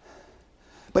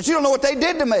 But you don't know what they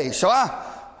did to me, so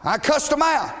I cussed them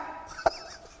out.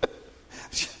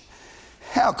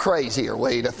 How crazy are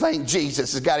we to think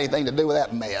Jesus has got anything to do with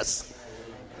that mess?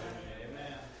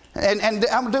 And I'm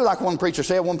going to do like one preacher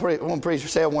said. One preacher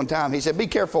said one time, he said, be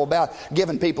careful about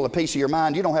giving people a piece of your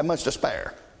mind. You don't have much to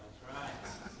spare.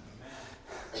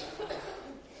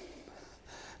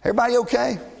 Everybody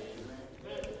okay?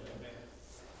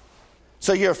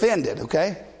 So you're offended,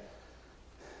 okay?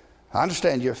 I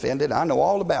understand you're offended. I know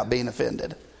all about being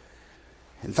offended.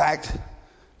 In fact,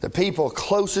 the people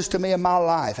closest to me in my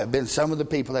life have been some of the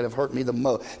people that have hurt me the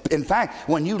most. In fact,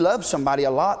 when you love somebody a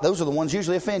lot, those are the ones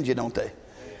usually offend you, don't they?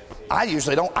 I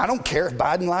usually don't. I don't care if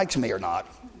Biden likes me or not.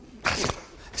 I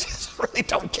just really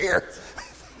don't care.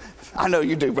 I know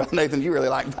you do, Brother Nathan. You really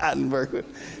like Biden very good.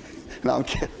 No, I'm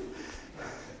kidding.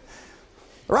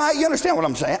 Right? You understand what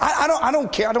I'm saying? I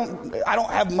don't care. I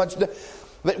don't have much.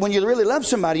 But when you really love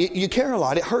somebody, you care a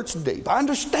lot. It hurts deep. I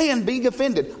understand being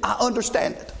offended. I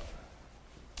understand it.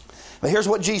 But here's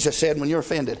what Jesus said when you're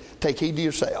offended. Take heed to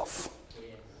yourself.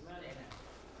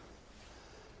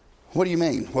 What do you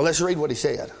mean? Well, let's read what he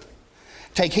said.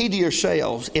 Take heed to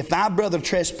yourselves. If thy brother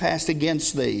trespass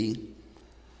against thee,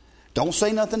 don't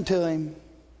say nothing to him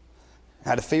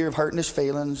out of fear of hurting his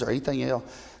feelings or anything else.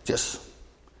 Just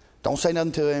don't say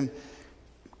nothing to him.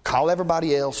 Call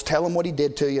everybody else. Tell him what he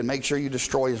did to you and make sure you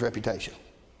destroy his reputation.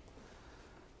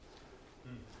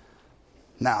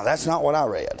 Now, that's not what I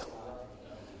read.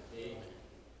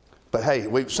 But hey,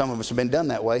 some of us have been done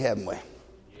that way, haven't we?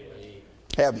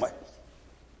 Haven't we?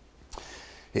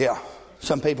 Yeah.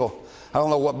 Some people, I don't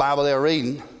know what Bible they're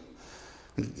reading.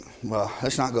 Well,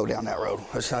 let's not go down that road.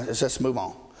 Let's move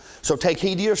on. So take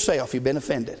heed to yourself. You've been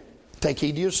offended. Take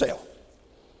heed to yourself.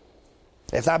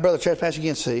 If thy brother trespass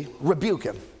against thee, rebuke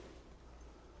him.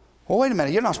 Well, wait a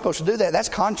minute. You're not supposed to do that. That's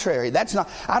contrary. That's not.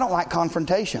 I don't like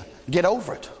confrontation. Get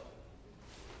over it.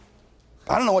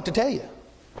 I don't know what to tell you.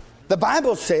 The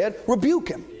Bible said, rebuke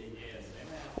him.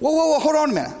 Whoa, hold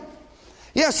on a minute.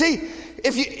 Yeah, see,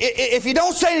 if you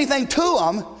don't say anything to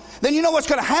them, then you know what's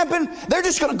going to happen? They're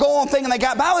just going to go on thinking they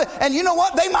got by with it. And you know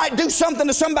what? They might do something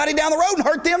to somebody down the road and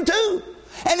hurt them too.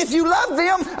 And if you love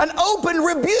them, an open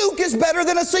rebuke is better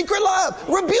than a secret love.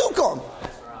 Rebuke them.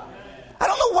 I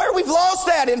don't know where we've lost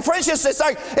that in friendships. It's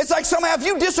like somehow if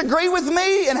you disagree with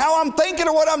me and how I'm thinking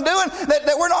or what I'm doing,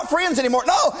 that we're not friends anymore.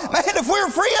 No, man, if we're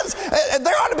friends,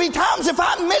 there ought to be times if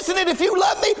I'm missing it, if you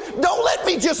love me, don't let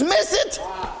me just miss it.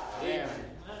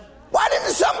 Why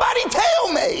didn't somebody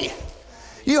tell me?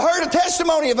 You heard a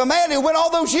testimony of a man who went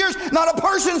all those years, not a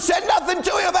person said nothing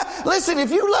to him. Listen, if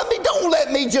you love me, don't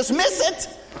let me just miss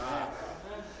it.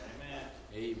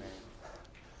 Amen.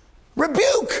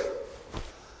 Rebuke.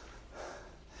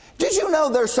 Did you know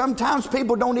there's sometimes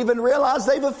people don't even realize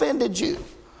they've offended you?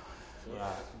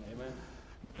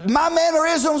 Amen. My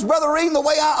mannerisms, Brother Reed, the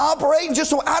way I operate,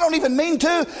 just I don't even mean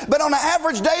to, but on an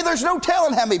average day, there's no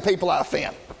telling how many people I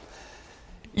offend.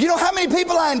 You know how many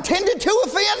people I intended to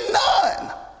offend?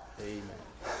 None. Amen.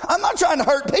 I'm not trying to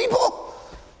hurt people.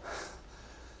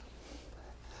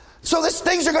 So these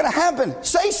things are going to happen.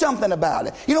 Say something about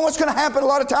it. You know what's going to happen a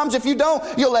lot of times if you don't?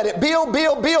 You'll let it build,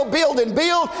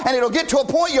 and it'll get to a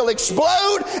point you'll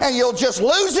explode and you'll just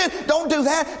lose it. Don't do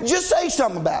that. Just say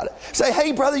something about it. Say,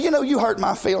 hey, brother, you know you hurt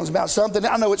my feelings about something.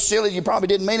 I know it's silly. You probably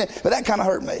didn't mean it, but that kind of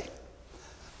hurt me.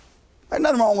 There's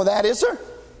nothing wrong with that, is there?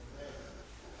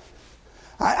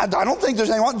 I don't think there's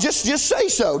anything wrong. Just say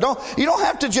so. You don't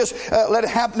have to just let it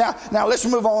happen. Now let's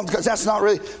move on because that's not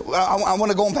really. I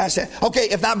want to go on past that. Okay,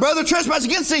 if thy brother trespasses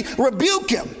against thee,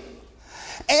 rebuke him,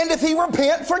 and if he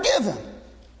repent, forgive him.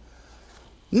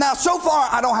 Now, so far,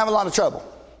 I don't have a lot of trouble.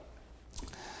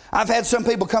 I've had some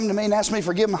people come to me and ask me to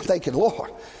forgive them. I'm thinking,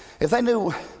 Lord, if they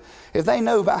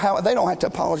knew about how they don't have to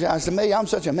apologize to me. I'm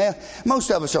such a mess. Most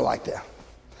of us are like that.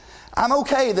 I'm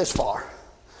okay this far.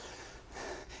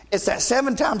 It's that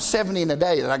 7 times 70 in a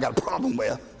day that I got a problem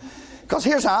with. Because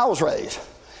here's how I was raised.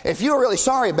 If you were really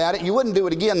sorry about it, you wouldn't do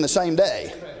it again the same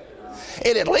day.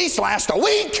 It'd at least last a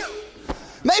week.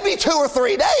 Maybe 2 or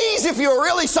 3 days if you were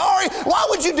really sorry. Why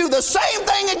would you do the same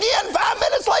thing again 5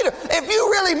 minutes later? If you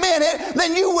really meant it,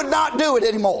 then you would not do it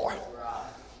anymore.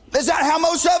 Is that how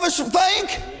most of us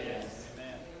think?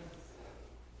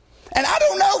 And I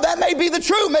don't know, that may be the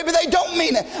truth. Maybe they don't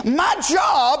mean it. My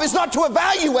job is not to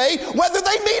evaluate whether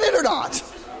they mean it or not.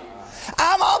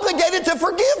 I'm obligated to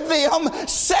forgive them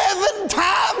 7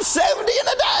 times 70 in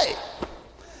a day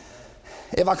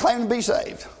if I claim to be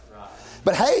saved.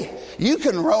 But hey, you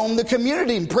can roam the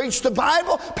community and preach the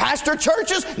Bible, pastor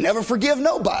churches, never forgive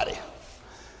nobody.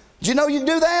 Did you know you can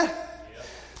do that?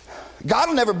 God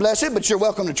will never bless it, but you're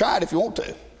welcome to try it if you want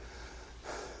to.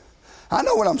 I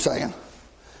know what I'm saying.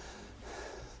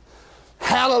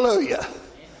 Hallelujah.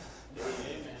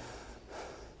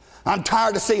 I'm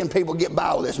tired of seeing people get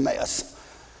by with this mess.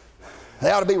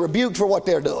 They ought to be rebuked for what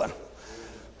they're doing.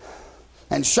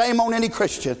 And shame on any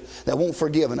Christian that won't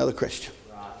forgive another Christian.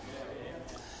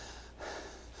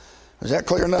 Is that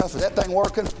clear enough? Is that thing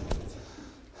working?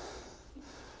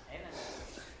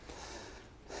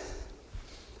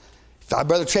 If thy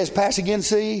brother trespass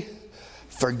against thee,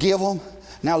 forgive him.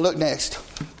 Now look next.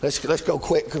 Let's go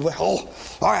quick. Oh,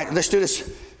 all right, let's do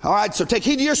this. All right, so take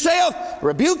heed to yourself,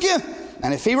 rebuke him,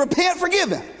 and if he repent,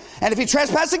 forgive him. And if he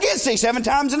trespass against thee 7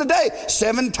 times in a day,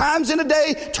 7 times in a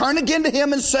day, turn again to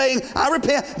him and saying, I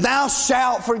repent, thou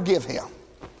shalt forgive him.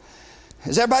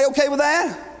 Is everybody okay with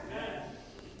that?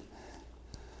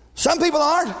 Some people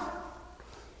aren't.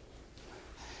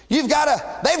 They've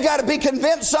got to be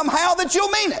convinced somehow that you'll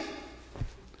mean it.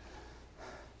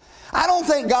 I don't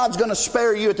think God's going to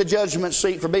spare you at the judgment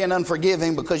seat for being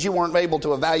unforgiving because you weren't able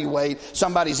to evaluate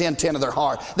somebody's intent of their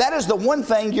heart. That is the one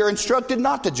thing you're instructed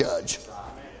not to judge.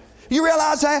 You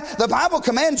realize that? The Bible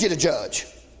commands you to judge.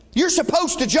 You're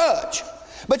supposed to judge.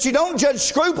 But you don't judge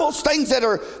scruples, things that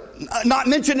are not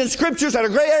mentioned in scriptures that are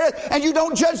gray areas, and you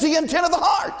don't judge the intent of the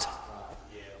heart.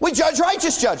 We judge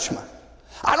righteous judgment.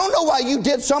 I don't know why you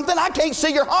did something. I can't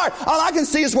see your heart. All I can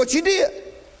see is what you did.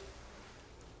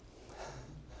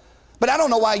 But I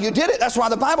don't know why you did it. That's why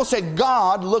the Bible said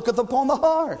God looketh upon the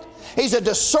heart. He's a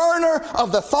discerner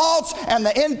of the thoughts and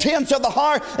the intents of the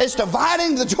heart. It's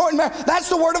dividing the joint and marrow. That's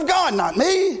the word of God, not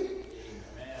me. Amen.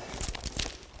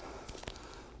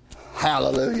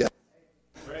 Hallelujah.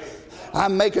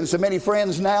 I'm making so many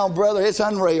friends now, brother. It's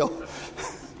unreal.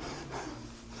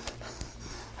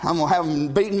 I'm going to have them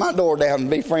beating my door down and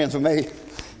be friends with me.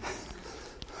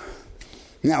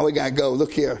 Now we got to go.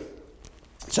 Look here.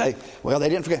 Say, well, they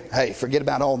didn't forget. Hey, forget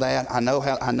about all that. I know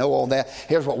all that.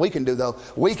 Here's what we can do, though.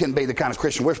 We can be the kind of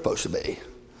Christian we're supposed to be.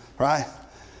 Right?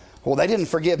 Well, they didn't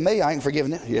forgive me. I ain't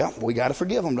forgiving them. Yeah, we got to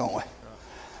forgive them, don't we?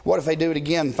 What if they do it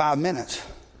again in 5 minutes?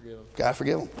 Got to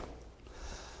forgive them.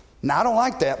 Now, I don't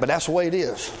like that, but that's the way it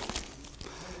is.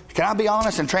 Can I be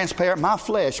honest and transparent? My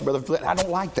flesh, Brother, I don't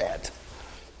like that.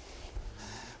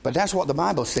 But that's what the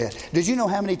Bible said. Did you know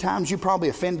how many times you probably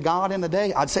offend God in a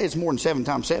day? I'd say it's more than 7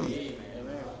 times 7.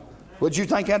 Would you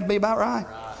think that'd be about right?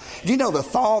 Do you know the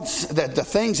thoughts, that the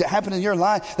things that happen in your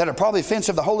life that are probably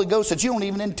offensive to the Holy Ghost that you don't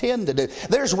even intend to do?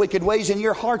 There's wicked ways in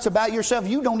your hearts about yourself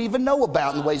you don't even know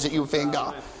about in the ways that you offend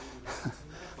God.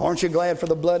 Aren't you glad for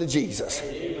the blood of Jesus?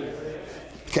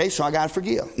 Okay, so I got to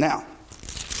forgive. Now,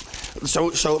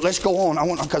 so let's go on.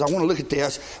 Because I want to look at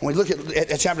this. When we look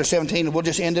at chapter 17, and we'll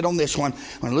just end it on this one.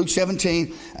 When Luke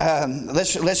 17,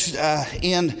 let's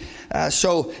end.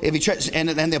 So if he and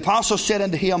the apostles said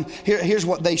unto him, here's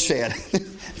what they said.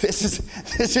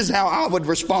 This is how I would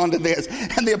respond to this.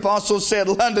 And the apostles said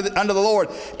unto the Lord,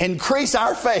 increase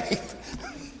our faith.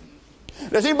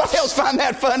 Does anybody else find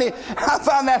that funny? I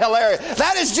find that hilarious.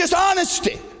 That is just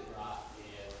honesty.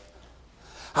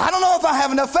 I don't know if I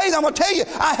have enough faith. I'm going to tell you,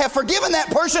 I have forgiven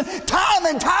that person time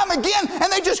and time again,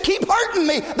 and they just keep hurting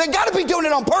me. They got to be doing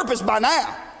it on purpose by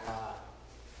now.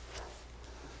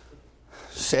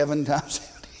 7 times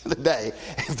a day,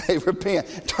 if they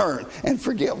repent, turn, and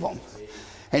forgive them.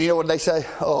 And you know what they say?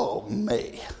 Oh,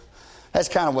 me. That's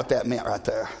kind of what that meant right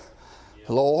there.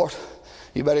 Lord,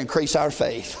 you better increase our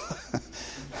faith.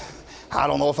 I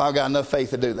don't know if I've got enough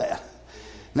faith to do that.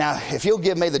 Now, if you'll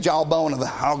give me the jawbone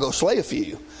I'll go slay a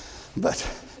few. But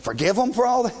forgive them for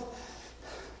all that.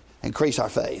 Increase our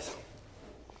faith.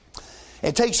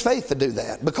 It takes faith to do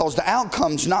that, because the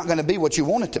outcome's not going to be what you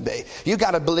want it to be. You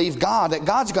got to believe God, that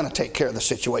God's going to take care of the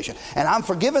situation. And I'm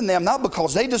forgiving them not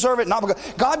because they deserve it, not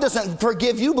because God doesn't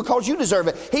forgive you because you deserve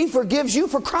it. He forgives you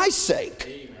for Christ's sake.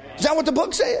 Amen. Is that what the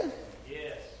book said?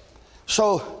 Yes.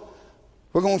 So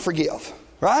we're going to forgive,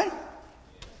 right?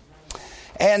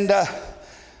 And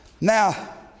now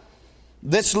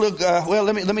let's look.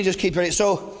 Let me just keep reading.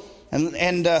 So here's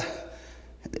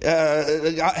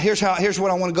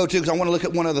what I want to go to, because I want to look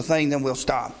at one other thing, then we'll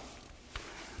stop.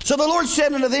 So the Lord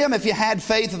said unto them, if you had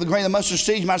faith of the grain of the mustard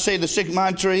seed, you might say to the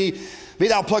sycamore tree, be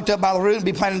thou plucked up by the root and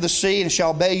be planted in the sea, and it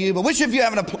shall obey you. But which of you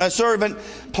having a servant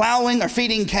plowing or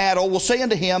feeding cattle will say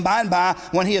unto him by and by,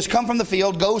 when he has come from the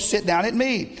field, go sit down at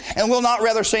meat? And will not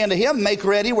rather say unto him, make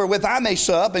ready wherewith I may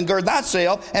sup, and gird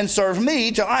thyself, and serve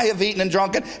me till I have eaten and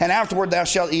drunken, and afterward thou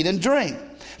shalt eat and drink.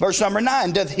 Verse number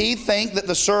 9, doth he think that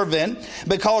the servant,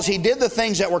 because he did the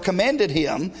things that were commanded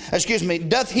him,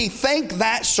 doth he thank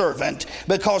that servant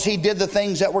because he did the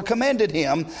things that were commanded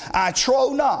him? I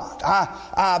trow not,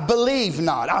 I believe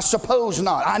not, I suppose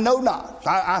not, I know not.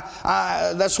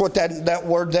 That's what that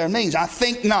word there means. I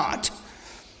think not.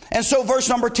 And so verse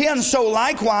number 10, so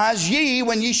likewise ye,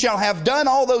 when ye shall have done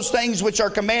all those things which are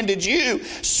commanded you,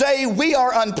 say, we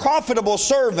are unprofitable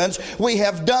servants, we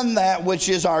have done that which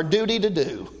is our duty to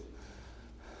do.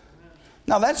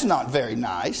 Now that's not very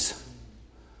nice.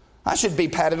 I should be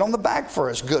patted on the back for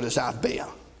as good as I've been.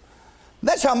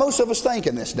 That's how most of us think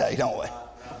in this day, don't we?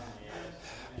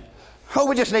 Oh,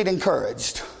 we just need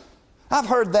encouraged. I've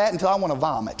heard that until I want to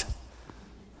vomit.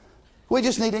 We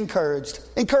just need encouraged.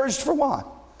 Encouraged for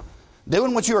what?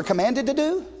 Doing what you are commanded to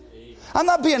do? I'm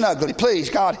not being ugly. Please,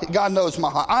 God knows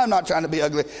my heart. I'm not trying to be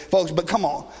ugly, folks, but come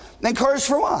on. Encouraged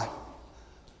for what?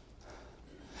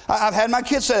 I've had my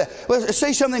kids say, well,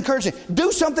 say something encouraging.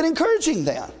 Do something encouraging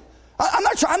then.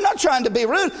 I'm not trying to be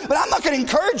rude, but I'm not going to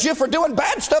encourage you for doing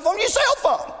bad stuff on your cell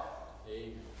phone.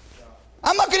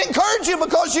 I'm not going to encourage you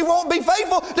because you won't be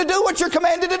faithful to do what you're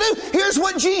commanded to do. Here's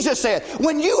what Jesus said.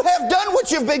 When you have done what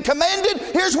you've been commanded,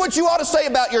 here's what you ought to say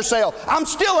about yourself. I'm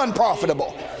still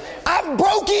unprofitable. I've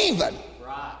broke even.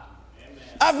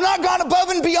 I've not gone above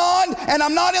and beyond, and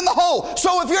I'm not in the hole.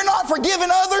 So if you're not forgiving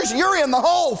others, you're in the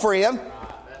hole, friend.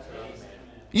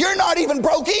 You're not even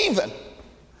broke even.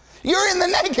 You're in the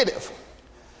negative.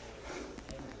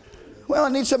 Well, I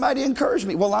need somebody to encourage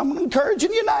me. Well, I'm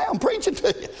encouraging you now. I'm preaching to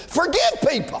you. Forgive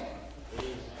people.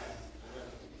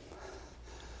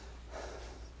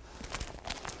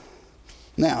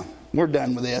 Now, we're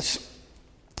done with this.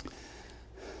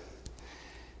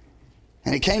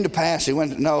 And it came to pass, he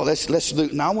went, no, let's do,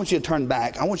 now I want you to turn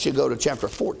back. I want you to go to chapter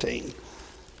 14.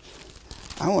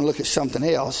 I want to look at something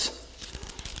else.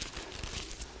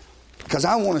 Because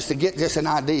I want us to get just an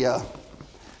idea.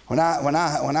 When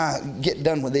I get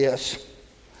done with this,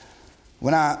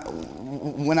 when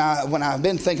I've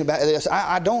been thinking about this,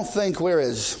 I don't think we're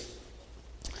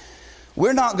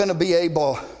not going to be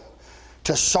able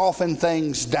to soften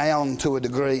things down to a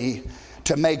degree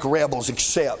to make rebels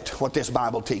accept what this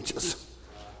Bible teaches.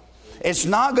 It's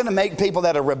not going to make people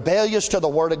that are rebellious to the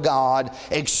Word of God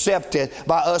accept it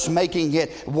by us making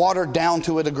it watered down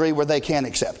to a degree where they can't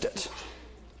accept it.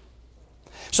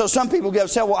 So some people get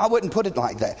upset, well, I wouldn't put it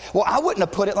like that. Well, I wouldn't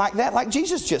have put it like that, like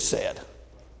Jesus just said.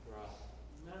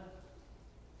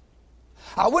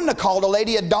 I wouldn't have called a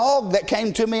lady a dog that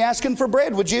came to me asking for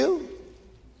bread, would you?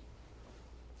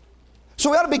 So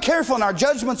we ought to be careful in our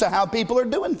judgments of how people are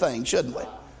doing things, shouldn't we?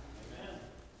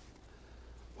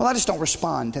 Well, I just don't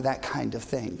respond to that kind of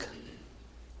thing.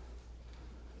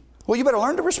 Well, you better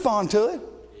learn to respond to it.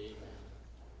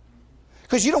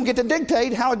 Because you don't get to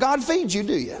dictate how God feeds you,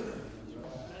 do you?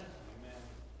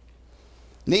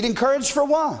 Need encouraged for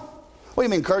what? What do you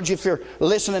mean encourage you if you're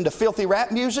listening to filthy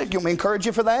rap music? You want me to encourage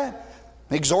you for that?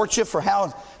 Exhort you for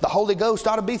how the Holy Ghost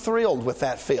ought to be thrilled with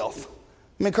that filth.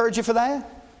 Let me encourage you for that.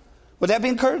 Would that be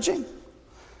encouraging?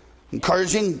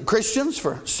 Encouraging Christians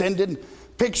for sending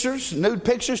pictures, nude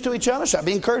pictures to each other. Should I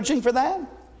be encouraging for that?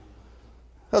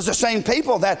 Those are the same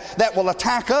people that will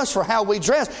attack us for how we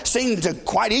dress seem to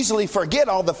quite easily forget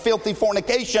all the filthy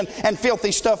fornication and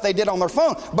filthy stuff they did on their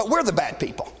phone. But we're the bad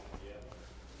people.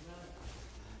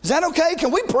 Is that okay?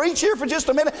 Can we preach here for just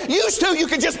a minute? Used to, you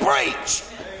could just preach.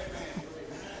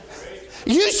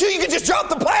 Used to, you could just drop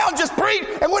the plow and just preach,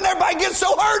 and wouldn't everybody get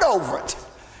so hurt over it?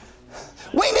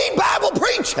 We need Bible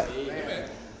preaching.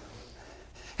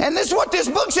 And this is what this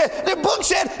book said. The book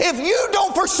said, if you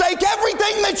don't forsake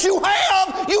everything that you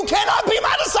have, you cannot be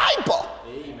my disciple.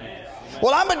 Amen.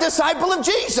 Well, I'm a disciple of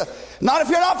Jesus. Not if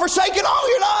you're not forsaking all,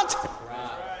 you're not.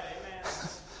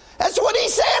 That's what he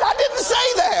said. I didn't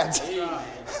say that.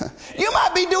 You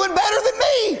might be doing better than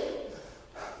me.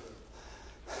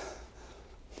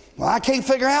 Well, I can't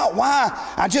figure out why.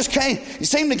 I just can't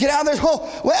seem to get out of this hole.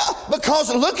 Well, because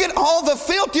look at all the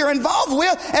filth you're involved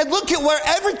with, and look at where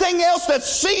everything else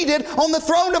that's seated on the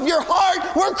throne of your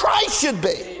heart, where Christ should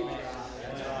be.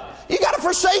 You got to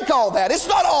forsake all that. It's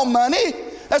not all money.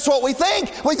 That's what we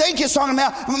think. We think he's talking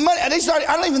about money. I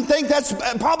don't even think that's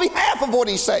probably half of what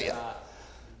he's saying.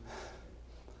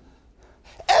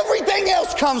 Everything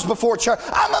else comes before church.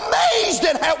 I'm amazed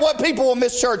at what people will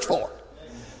miss church for.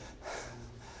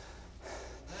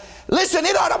 Listen,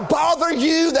 it ought to bother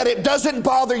you that it doesn't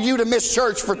bother you to miss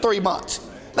church for 3 months.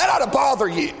 That ought to bother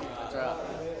you.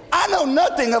 I know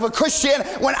nothing of a Christian.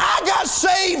 When I got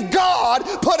saved, God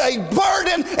put a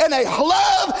burden and a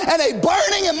love and a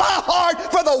burning in my heart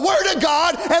for the Word of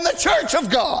God and the church of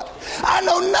God. I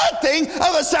know nothing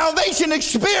of a salvation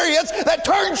experience that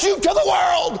turns you to the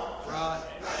world.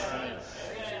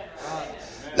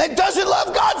 That doesn't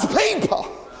love God's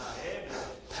people.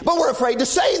 But we're afraid to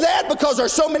say that because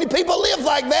there's so many people live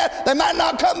like that, they might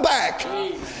not come back.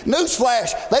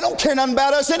 Newsflash, they don't care nothing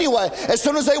about us anyway. As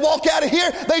soon as they walk out of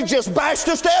here, they just bashed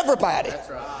us to everybody.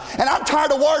 And I'm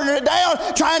tired of watering it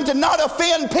down, trying to not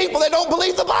offend people that don't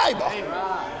believe the Bible.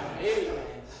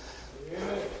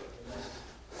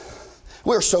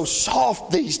 We're so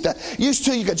soft these days. Used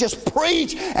to, you could just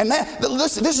preach. And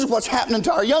listen, this is what's happening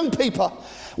to our young people.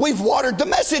 We've watered the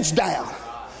message down.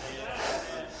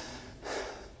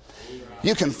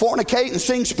 You can fornicate and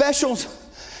sing specials.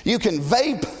 You can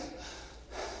vape.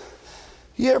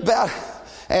 You're about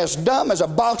as dumb as a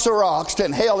box of rocks to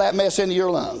inhale that mess into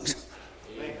your lungs.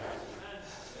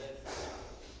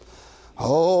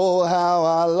 Oh, how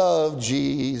I love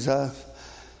Jesus.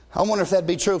 I wonder if that'd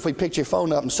be true if we picked your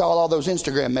phone up and saw all those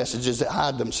Instagram messages that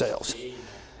hide themselves.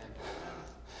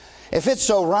 If it's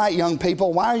so right, young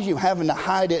people, why are you having to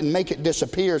hide it and make it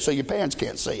disappear so your parents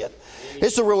can't see it?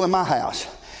 It's the rule in my house.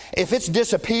 If it's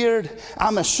disappeared,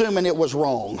 I'm assuming it was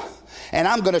wrong. And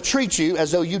I'm going to treat you as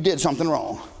though you did something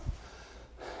wrong.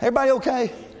 Everybody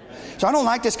okay? So I don't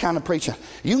like this kind of preaching.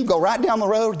 You can go right down the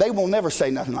road. They will never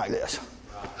say nothing like this.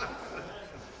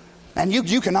 And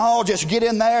you can all just get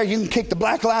in there. You can kick the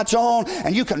black lights on.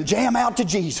 And you can jam out to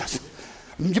Jesus.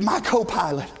 My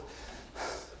co-pilot.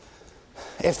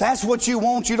 If that's what you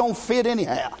want, you don't fit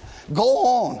anyhow. Go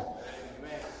on.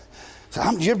 So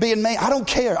you're being mean. I don't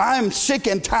care. I'm sick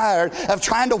and tired of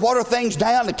trying to water things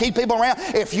down to keep people around.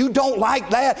 If you don't like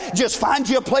that, just find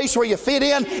you a place where you fit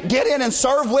in, get in and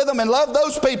serve with them and love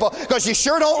those people, because you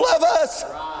sure don't love us.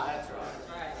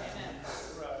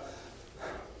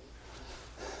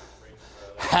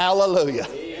 Hallelujah.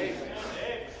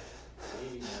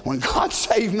 When God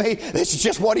saved me, this is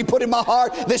just what He put in my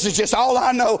heart. This is just all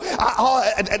I know.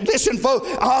 Listen, folks,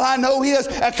 all I know is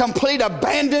a complete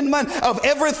abandonment of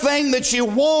everything that you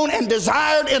want and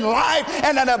desired in life,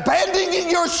 and an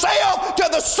abandoning yourself to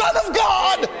the Son of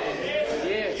God.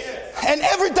 And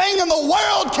everything in the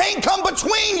world can't come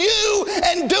between you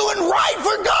and doing right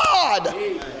for God.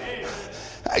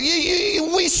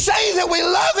 We say that we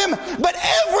love Him, but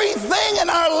everything in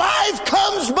our life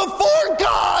comes before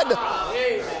God.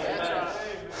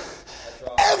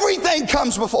 Everything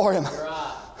comes before Him.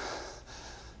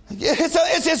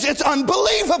 It's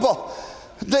unbelievable.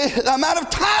 The amount of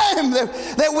time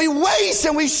that we waste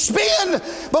and we spend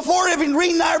before even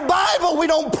reading our Bible. We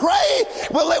don't pray.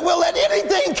 We'll let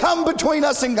anything come between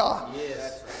us and God.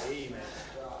 Yes. Amen.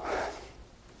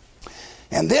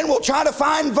 And then we'll try to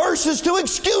find verses to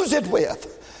excuse it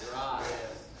with.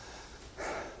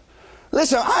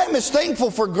 Listen, I'm as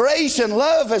thankful for grace and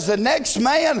love as the next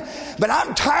man, but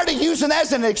I'm tired of using that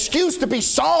as an excuse to be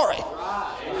sorry.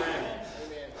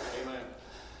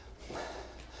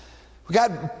 We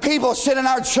got people sitting in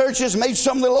our churches, made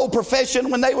some little old profession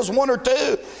when they was 1 or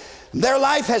 2. Their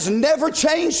life has never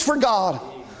changed for God.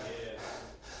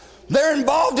 They're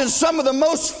involved in some of the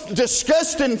most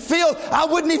disgusting filth. I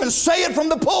wouldn't even say it from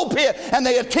the pulpit. And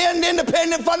they attend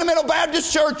independent fundamental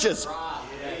Baptist churches.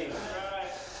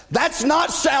 That's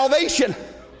not salvation.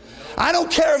 I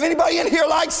don't care if anybody in here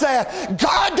likes that.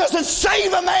 God doesn't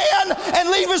save a man and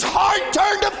leave his heart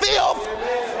turned to filth.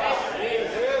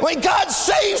 When God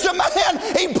saves a man,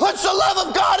 He puts the love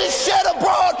of God is shed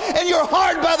abroad in your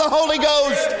heart by the Holy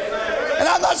Ghost. And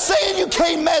I'm not saying you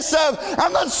can't mess up.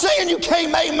 I'm not saying you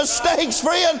can't make mistakes,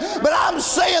 friend. But I'm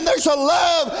saying there's a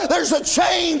love. There's a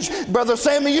change. Brother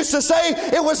Sammy used to say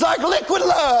it was like liquid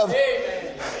love.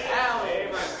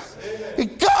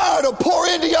 God will pour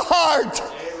into your heart.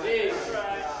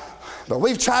 But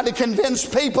we've tried to convince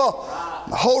people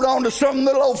to hold on to some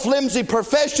little old flimsy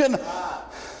profession.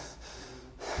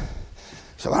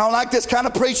 So I don't like this kind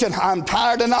of preaching. I'm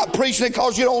tired of not preaching it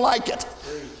because you don't like it.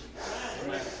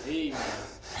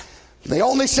 The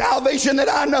only salvation that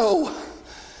I know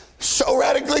so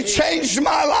radically changed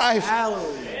my life.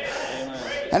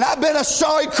 And I've been a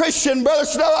sorry Christian, Brother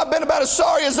Snow. I've been about as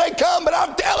sorry as they come, but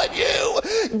I'm telling you,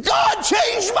 God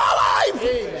changed my life.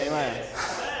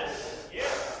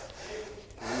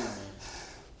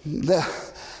 Amen.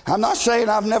 I'm not saying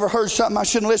I've never heard something I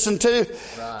shouldn't listen to.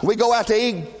 Right. We go out to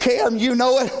eat, Cam, you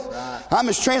know it. Right. I'm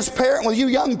as transparent with you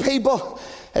young people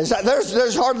as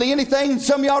there's hardly anything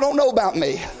some of y'all don't know about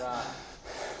me. Right.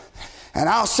 And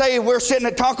I'll say we're sitting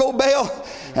at Taco Bell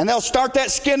and they'll start that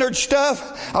Skinnerd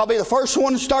stuff. I'll be the first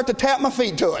one to start to tap my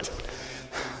feet to it.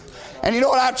 And you know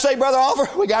what I have to say, Brother Oliver?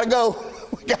 We got to go.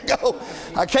 We got to go.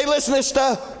 I can't listen to this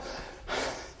stuff.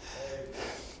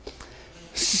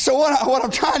 So what I'm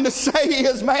trying to say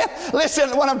is, man,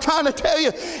 listen, what I'm trying to tell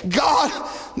you, God,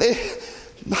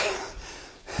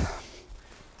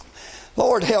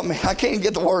 Lord help me. I can't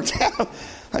get the words out.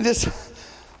 It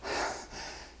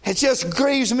just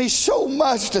grieves me so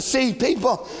much to see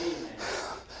people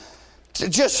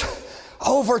just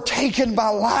overtaken by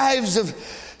lives of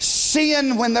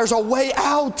sin when there's a way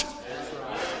out.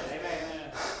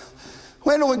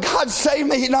 When God saved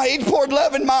me, He poured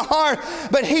love in my heart,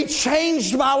 but He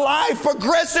changed my life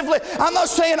progressively. I'm not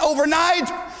saying overnight.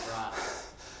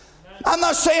 I'm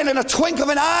not saying in a twink of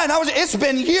an eye. It's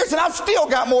been years, and I've still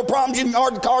got more problems than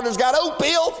Carter's got oat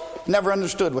pills. Never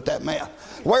understood what that meant.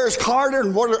 Where's Carter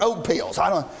and what are oat pills? I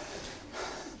don't.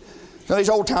 So these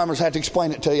old timers have to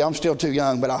explain it to you. I'm still too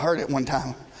young, but I heard it one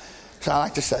time, so I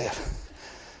like to say it.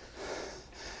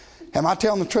 Am I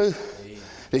telling the truth?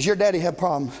 Does your daddy have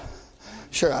problems?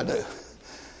 Sure I do.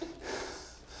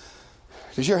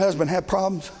 Does your husband have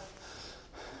problems?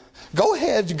 Go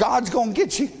ahead. God's going to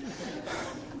get you.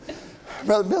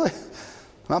 Brother Billy,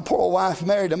 my poor wife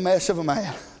married a mess of a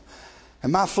man.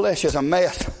 And my flesh is a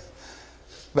mess.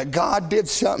 But God did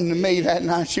something to me that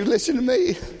night. You listen to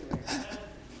me.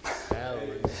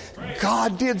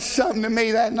 God did something to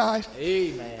me that night.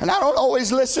 Amen. And I don't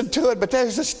always listen to it, but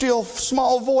there's a still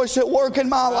small voice at work in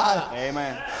my life.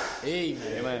 Amen.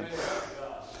 Amen. Amen.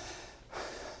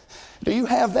 Do you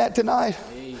have that tonight?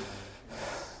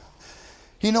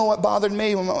 You know what bothered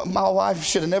me? My wife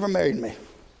should have never married me.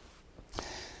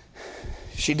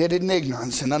 She did it in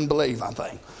ignorance and unbelief, I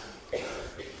think.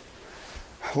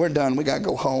 We're done. We got to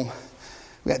go home.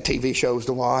 We got TV shows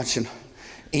to watch and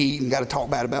eat and got to talk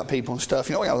bad about people and stuff.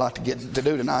 You know, we got a lot to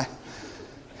do tonight.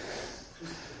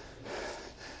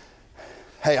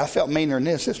 Hey, I felt meaner than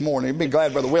this morning. I'd be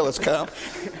glad Brother Willis come.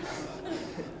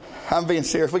 I'm being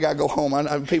serious. We got to go home. I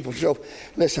know people show.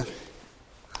 Listen.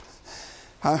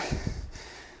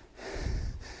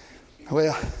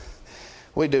 Well,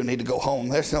 we do need to go home.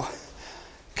 There's no.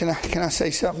 Can I say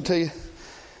something to you?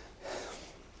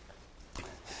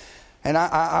 And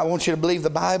I want you to believe the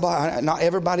Bible. Not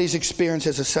everybody's experience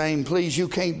is the same. Please, you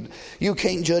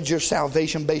can't judge your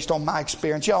salvation based on my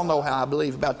experience. Y'all know how I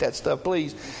believe about that stuff.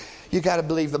 Please, you got to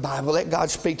believe the Bible. Let God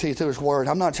speak to you through His Word.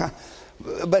 I'm not trying.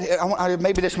 But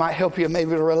maybe this might help you maybe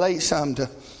to relate some to.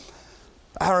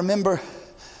 I remember,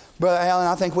 Brother Allen,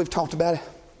 I think we've talked about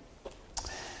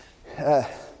it.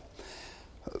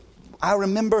 I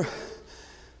remember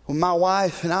when my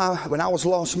wife and I, when I was a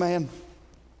lost man,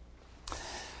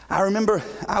 I remember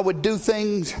I would do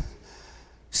things,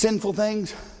 sinful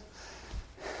things,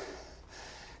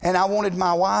 and I wanted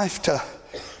my wife to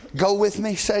go with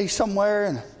me, say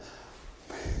somewhere,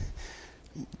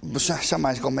 and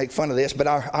somebody's going to make fun of this, but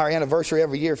our anniversary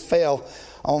every year fell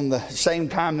on the same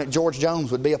time that George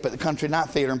Jones would be up at the Country Night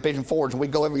Theater in Pigeon Forge, and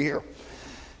we'd go every year.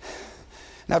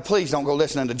 Now, please don't go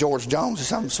listening to George Jones.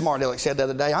 Something smart Alex said the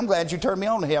other day. I'm glad you turned me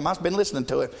on to him. I've been listening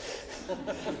to him.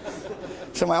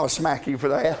 Somebody will smack you for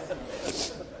that.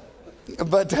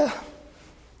 But,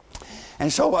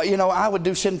 and so, I would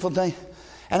do sinful things.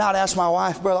 And I'd ask my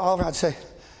wife, Brother Oliver, I'd say,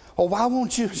 well, why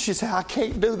won't you? She'd say, I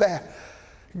can't do that.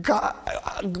 God,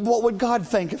 what would God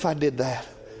think if I did that?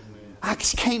 Amen. I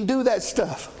just can't do that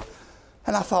stuff.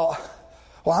 And I thought,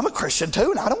 well, I'm a Christian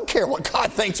too, and I don't care what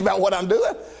God thinks about what I'm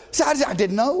doing. See, I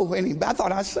didn't know any. I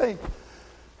thought I was saved.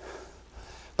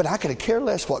 But I could have cared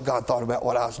less what God thought about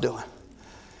what I was doing.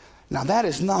 Now, that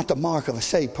is not the mark of a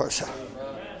saved person.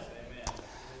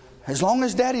 As long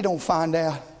as Daddy don't find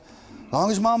out, as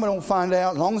long as Mama don't find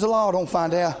out, as long as the law don't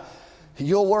find out,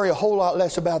 you'll worry a whole lot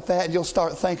less about that. And you'll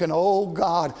start thinking, oh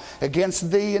God,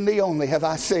 against thee and thee only have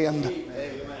I sinned.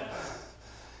 Amen.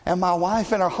 And my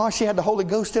wife in her heart, she had the Holy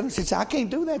Ghost in her. She said, I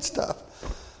can't do that stuff.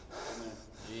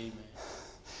 Amen.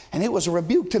 And it was a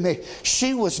rebuke to me.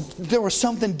 There was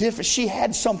something different. She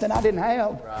had something I didn't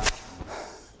have. Right.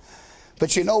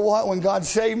 But you know what? When God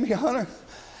saved me, Hunter,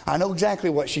 I know exactly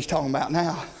what she's talking about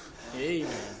now. Amen.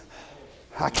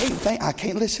 I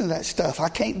can't listen to that stuff. I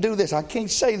can't do this. I can't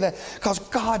say that because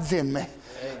God's in me.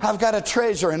 Amen. I've got a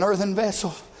treasure in earthen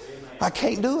vessels. Amen. I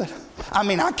can't do it. I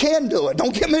mean, I can do it.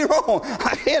 Don't get me wrong.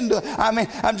 I can do it. I mean,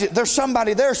 there's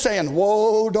somebody there saying,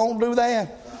 whoa, don't do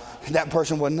that. That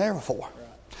person wasn't there before.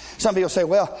 Some people say,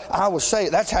 well, I was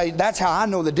saved. That's how I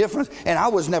know the difference. And I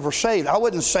was never saved. I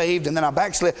wasn't saved and then I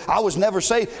backslid. I was never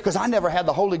saved because I never had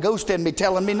the Holy Ghost in me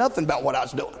telling me nothing about what I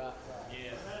was doing.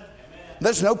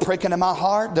 There's no pricking in my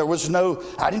heart.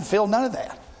 I didn't feel none of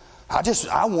that.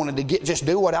 I wanted to just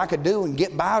do what I could do and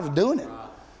get by with doing it.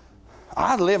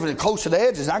 I lived close to the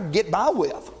edges I could get by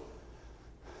with.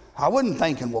 I wasn't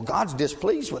thinking, well, God's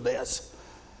displeased with this.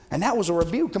 And that was a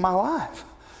rebuke to my life.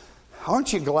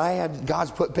 Aren't you glad God's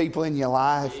put people in your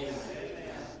life?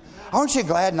 Aren't you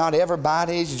glad not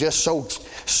everybody's just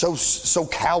so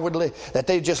cowardly that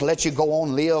they just let you go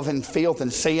on live in filth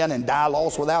and sin and die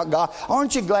lost without God?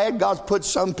 Aren't you glad God's put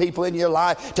some people in your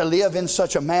life to live in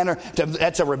such a manner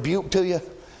that's a rebuke to you?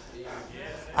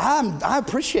 I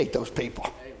appreciate those people.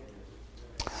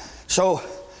 So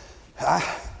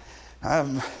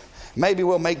maybe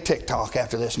we'll make TikTok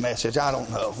after this message. I don't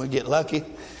know. If we get lucky.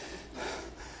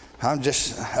 I'm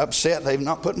just upset they've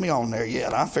not put me on there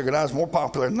yet. I figured I was more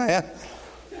popular than that.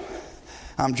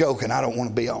 I'm joking. I don't want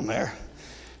to be on there.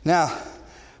 Now,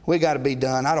 we got to be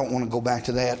done. I don't want to go back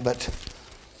to that, but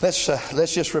let's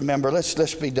just remember.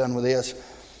 Let's be done with this.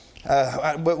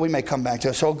 But we may come back to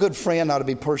it. So a good friend ought to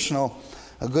be personal.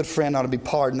 A good friend ought to be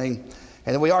pardoning.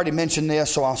 And we already mentioned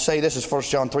this, so I'll say this is 1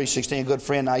 John 3:16, a good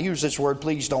friend. Now, I use this word,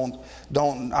 please don't.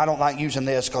 I don't like using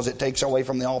this because it takes away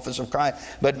from the office of Christ,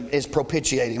 but it's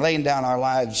propitiating, laying down our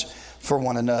lives for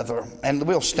one another. And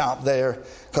we'll stop there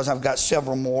because I've got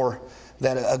several more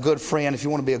that a good friend, if you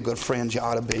want to be a good friend, you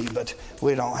ought to be, but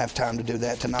we don't have time to do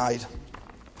that tonight.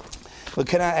 But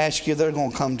can I ask you, they're going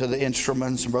to come to the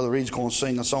instruments, and Brother Reed's going to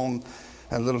sing a song,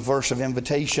 a little verse of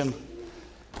invitation.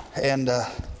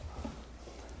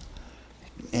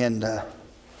 And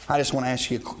I just want to ask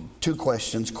you two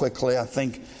questions quickly. I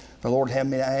think the Lord had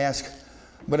me to ask.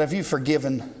 But have you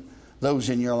forgiven those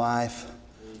in your life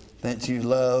that you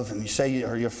love and you say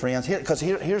are your friends?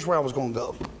 Here's where I was going to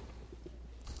go.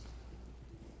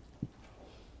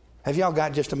 Have y'all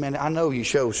got just a minute? I know you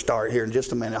shows start here in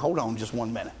just a minute. Hold on just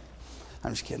 1 minute.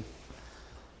 I'm just kidding.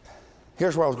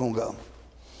 Here's where I was going to go.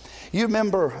 You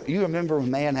remember when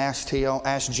man asked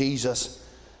Jesus,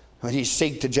 when he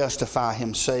seek to justify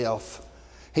himself,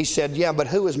 he said, yeah, but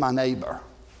who is my neighbor?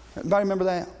 Everybody remember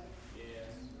that? Yes.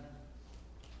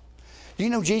 Do you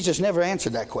know Jesus never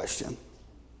answered that question?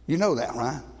 You know that,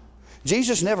 right?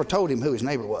 Jesus never told him who his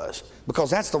neighbor was because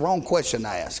that's the wrong question to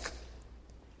ask.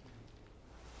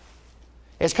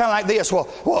 It's kind of like this. Well,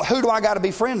 who do I got to be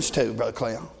friends to, Brother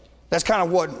Clem? That's kind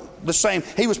of what the same.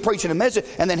 He was preaching a message,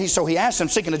 and then he asked him,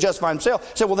 seeking to justify himself.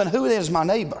 He said, well, then who is my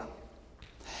neighbor?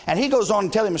 And he goes on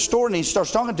and tell him a story, and he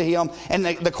starts talking to him. And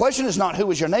the question is not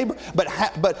who is your neighbor, but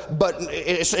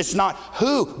it's not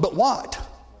who, but what.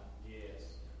 Yes.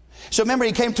 So remember,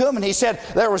 he came to him and he said,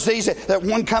 there was these, that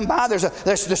one come by, there's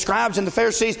the scribes and the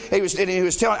Pharisees. He was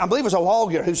telling, I believe it was a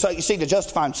lawyer who seemed to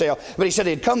justify himself. But he said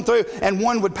he'd come through and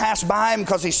one would pass by him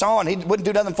because he saw and he wouldn't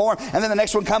do nothing for him. And then the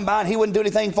next one come by and he wouldn't do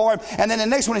anything for him. And then the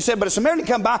next one he said, but a Samaritan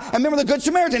come by. And remember the Good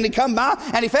Samaritan, he come by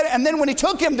and he fed it. And then when he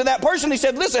took him to that person, he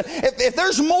said, listen, if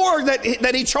there's more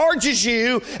that he charges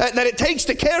you, that it takes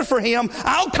to care for him,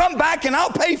 I'll come back and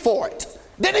I'll pay for it.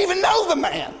 Didn't even know the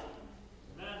man.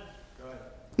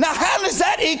 Now, how does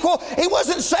that equal? He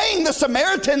wasn't saying the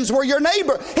Samaritans were your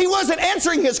neighbor. He wasn't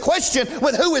answering his question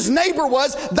with who his neighbor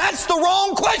was. That's the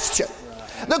wrong question.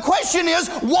 The question is,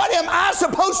 what am I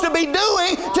supposed to be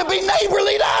doing to be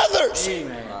neighborly to others?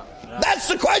 That's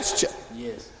the question.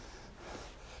 Yes.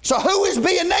 So who is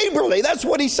being neighborly? That's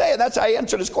what he said. That's how he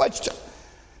answered his question.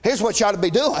 Here's what you ought to be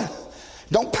doing.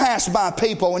 Don't pass by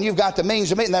people when you've got the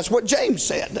means of meeting. That's what James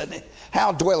said, doesn't he?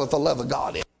 How dwelleth the love of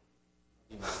God in?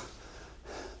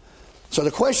 So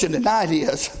the question tonight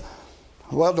is,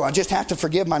 well, do I just have to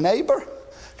forgive my neighbor?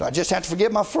 Do I just have to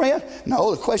forgive my friend?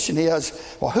 No, the question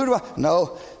is, well, who do I?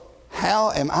 No,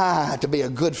 how am I to be a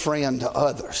good friend to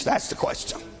others? That's the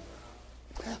question.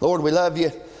 Lord, we love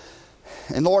you.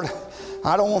 And Lord,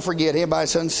 I don't want to forget anybody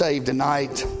that's unsaved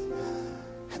tonight.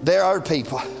 There are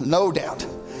people, no doubt,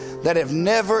 that have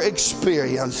never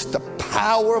experienced the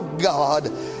power of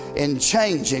God in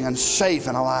changing and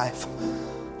saving a life.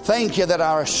 Thank you that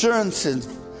our assurance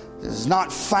is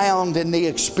not found in the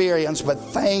experience, but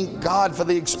thank God for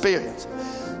the experience.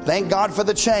 Thank God for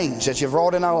the change that you've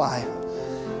wrought in our life.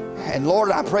 And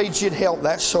Lord, I pray that you'd help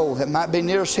that soul that might be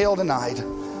nearest hell tonight,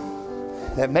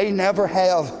 that may never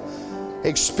have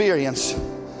experienced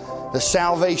the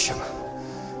salvation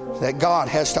that God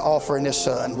has to offer in His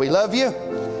Son. We love you,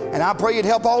 and I pray you'd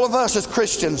help all of us as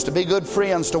Christians to be good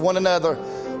friends to one another.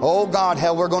 Oh God,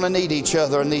 how we're going to need each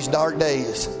other in these dark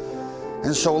days.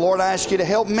 And so Lord, I ask you to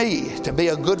help me to be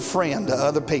a good friend to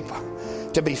other people,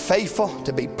 to be faithful,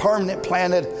 to be permanent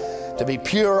planted, to be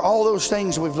pure, all those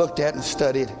things we've looked at and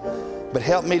studied. But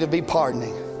help me to be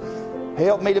pardoning.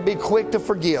 Help me to be quick to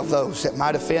forgive those that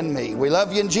might offend me. We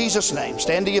love you in Jesus' name.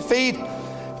 Stand to your feet.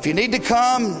 If you need to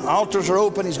come, altars are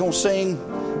open. He's going to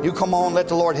sing. You come on, let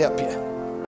the Lord help you.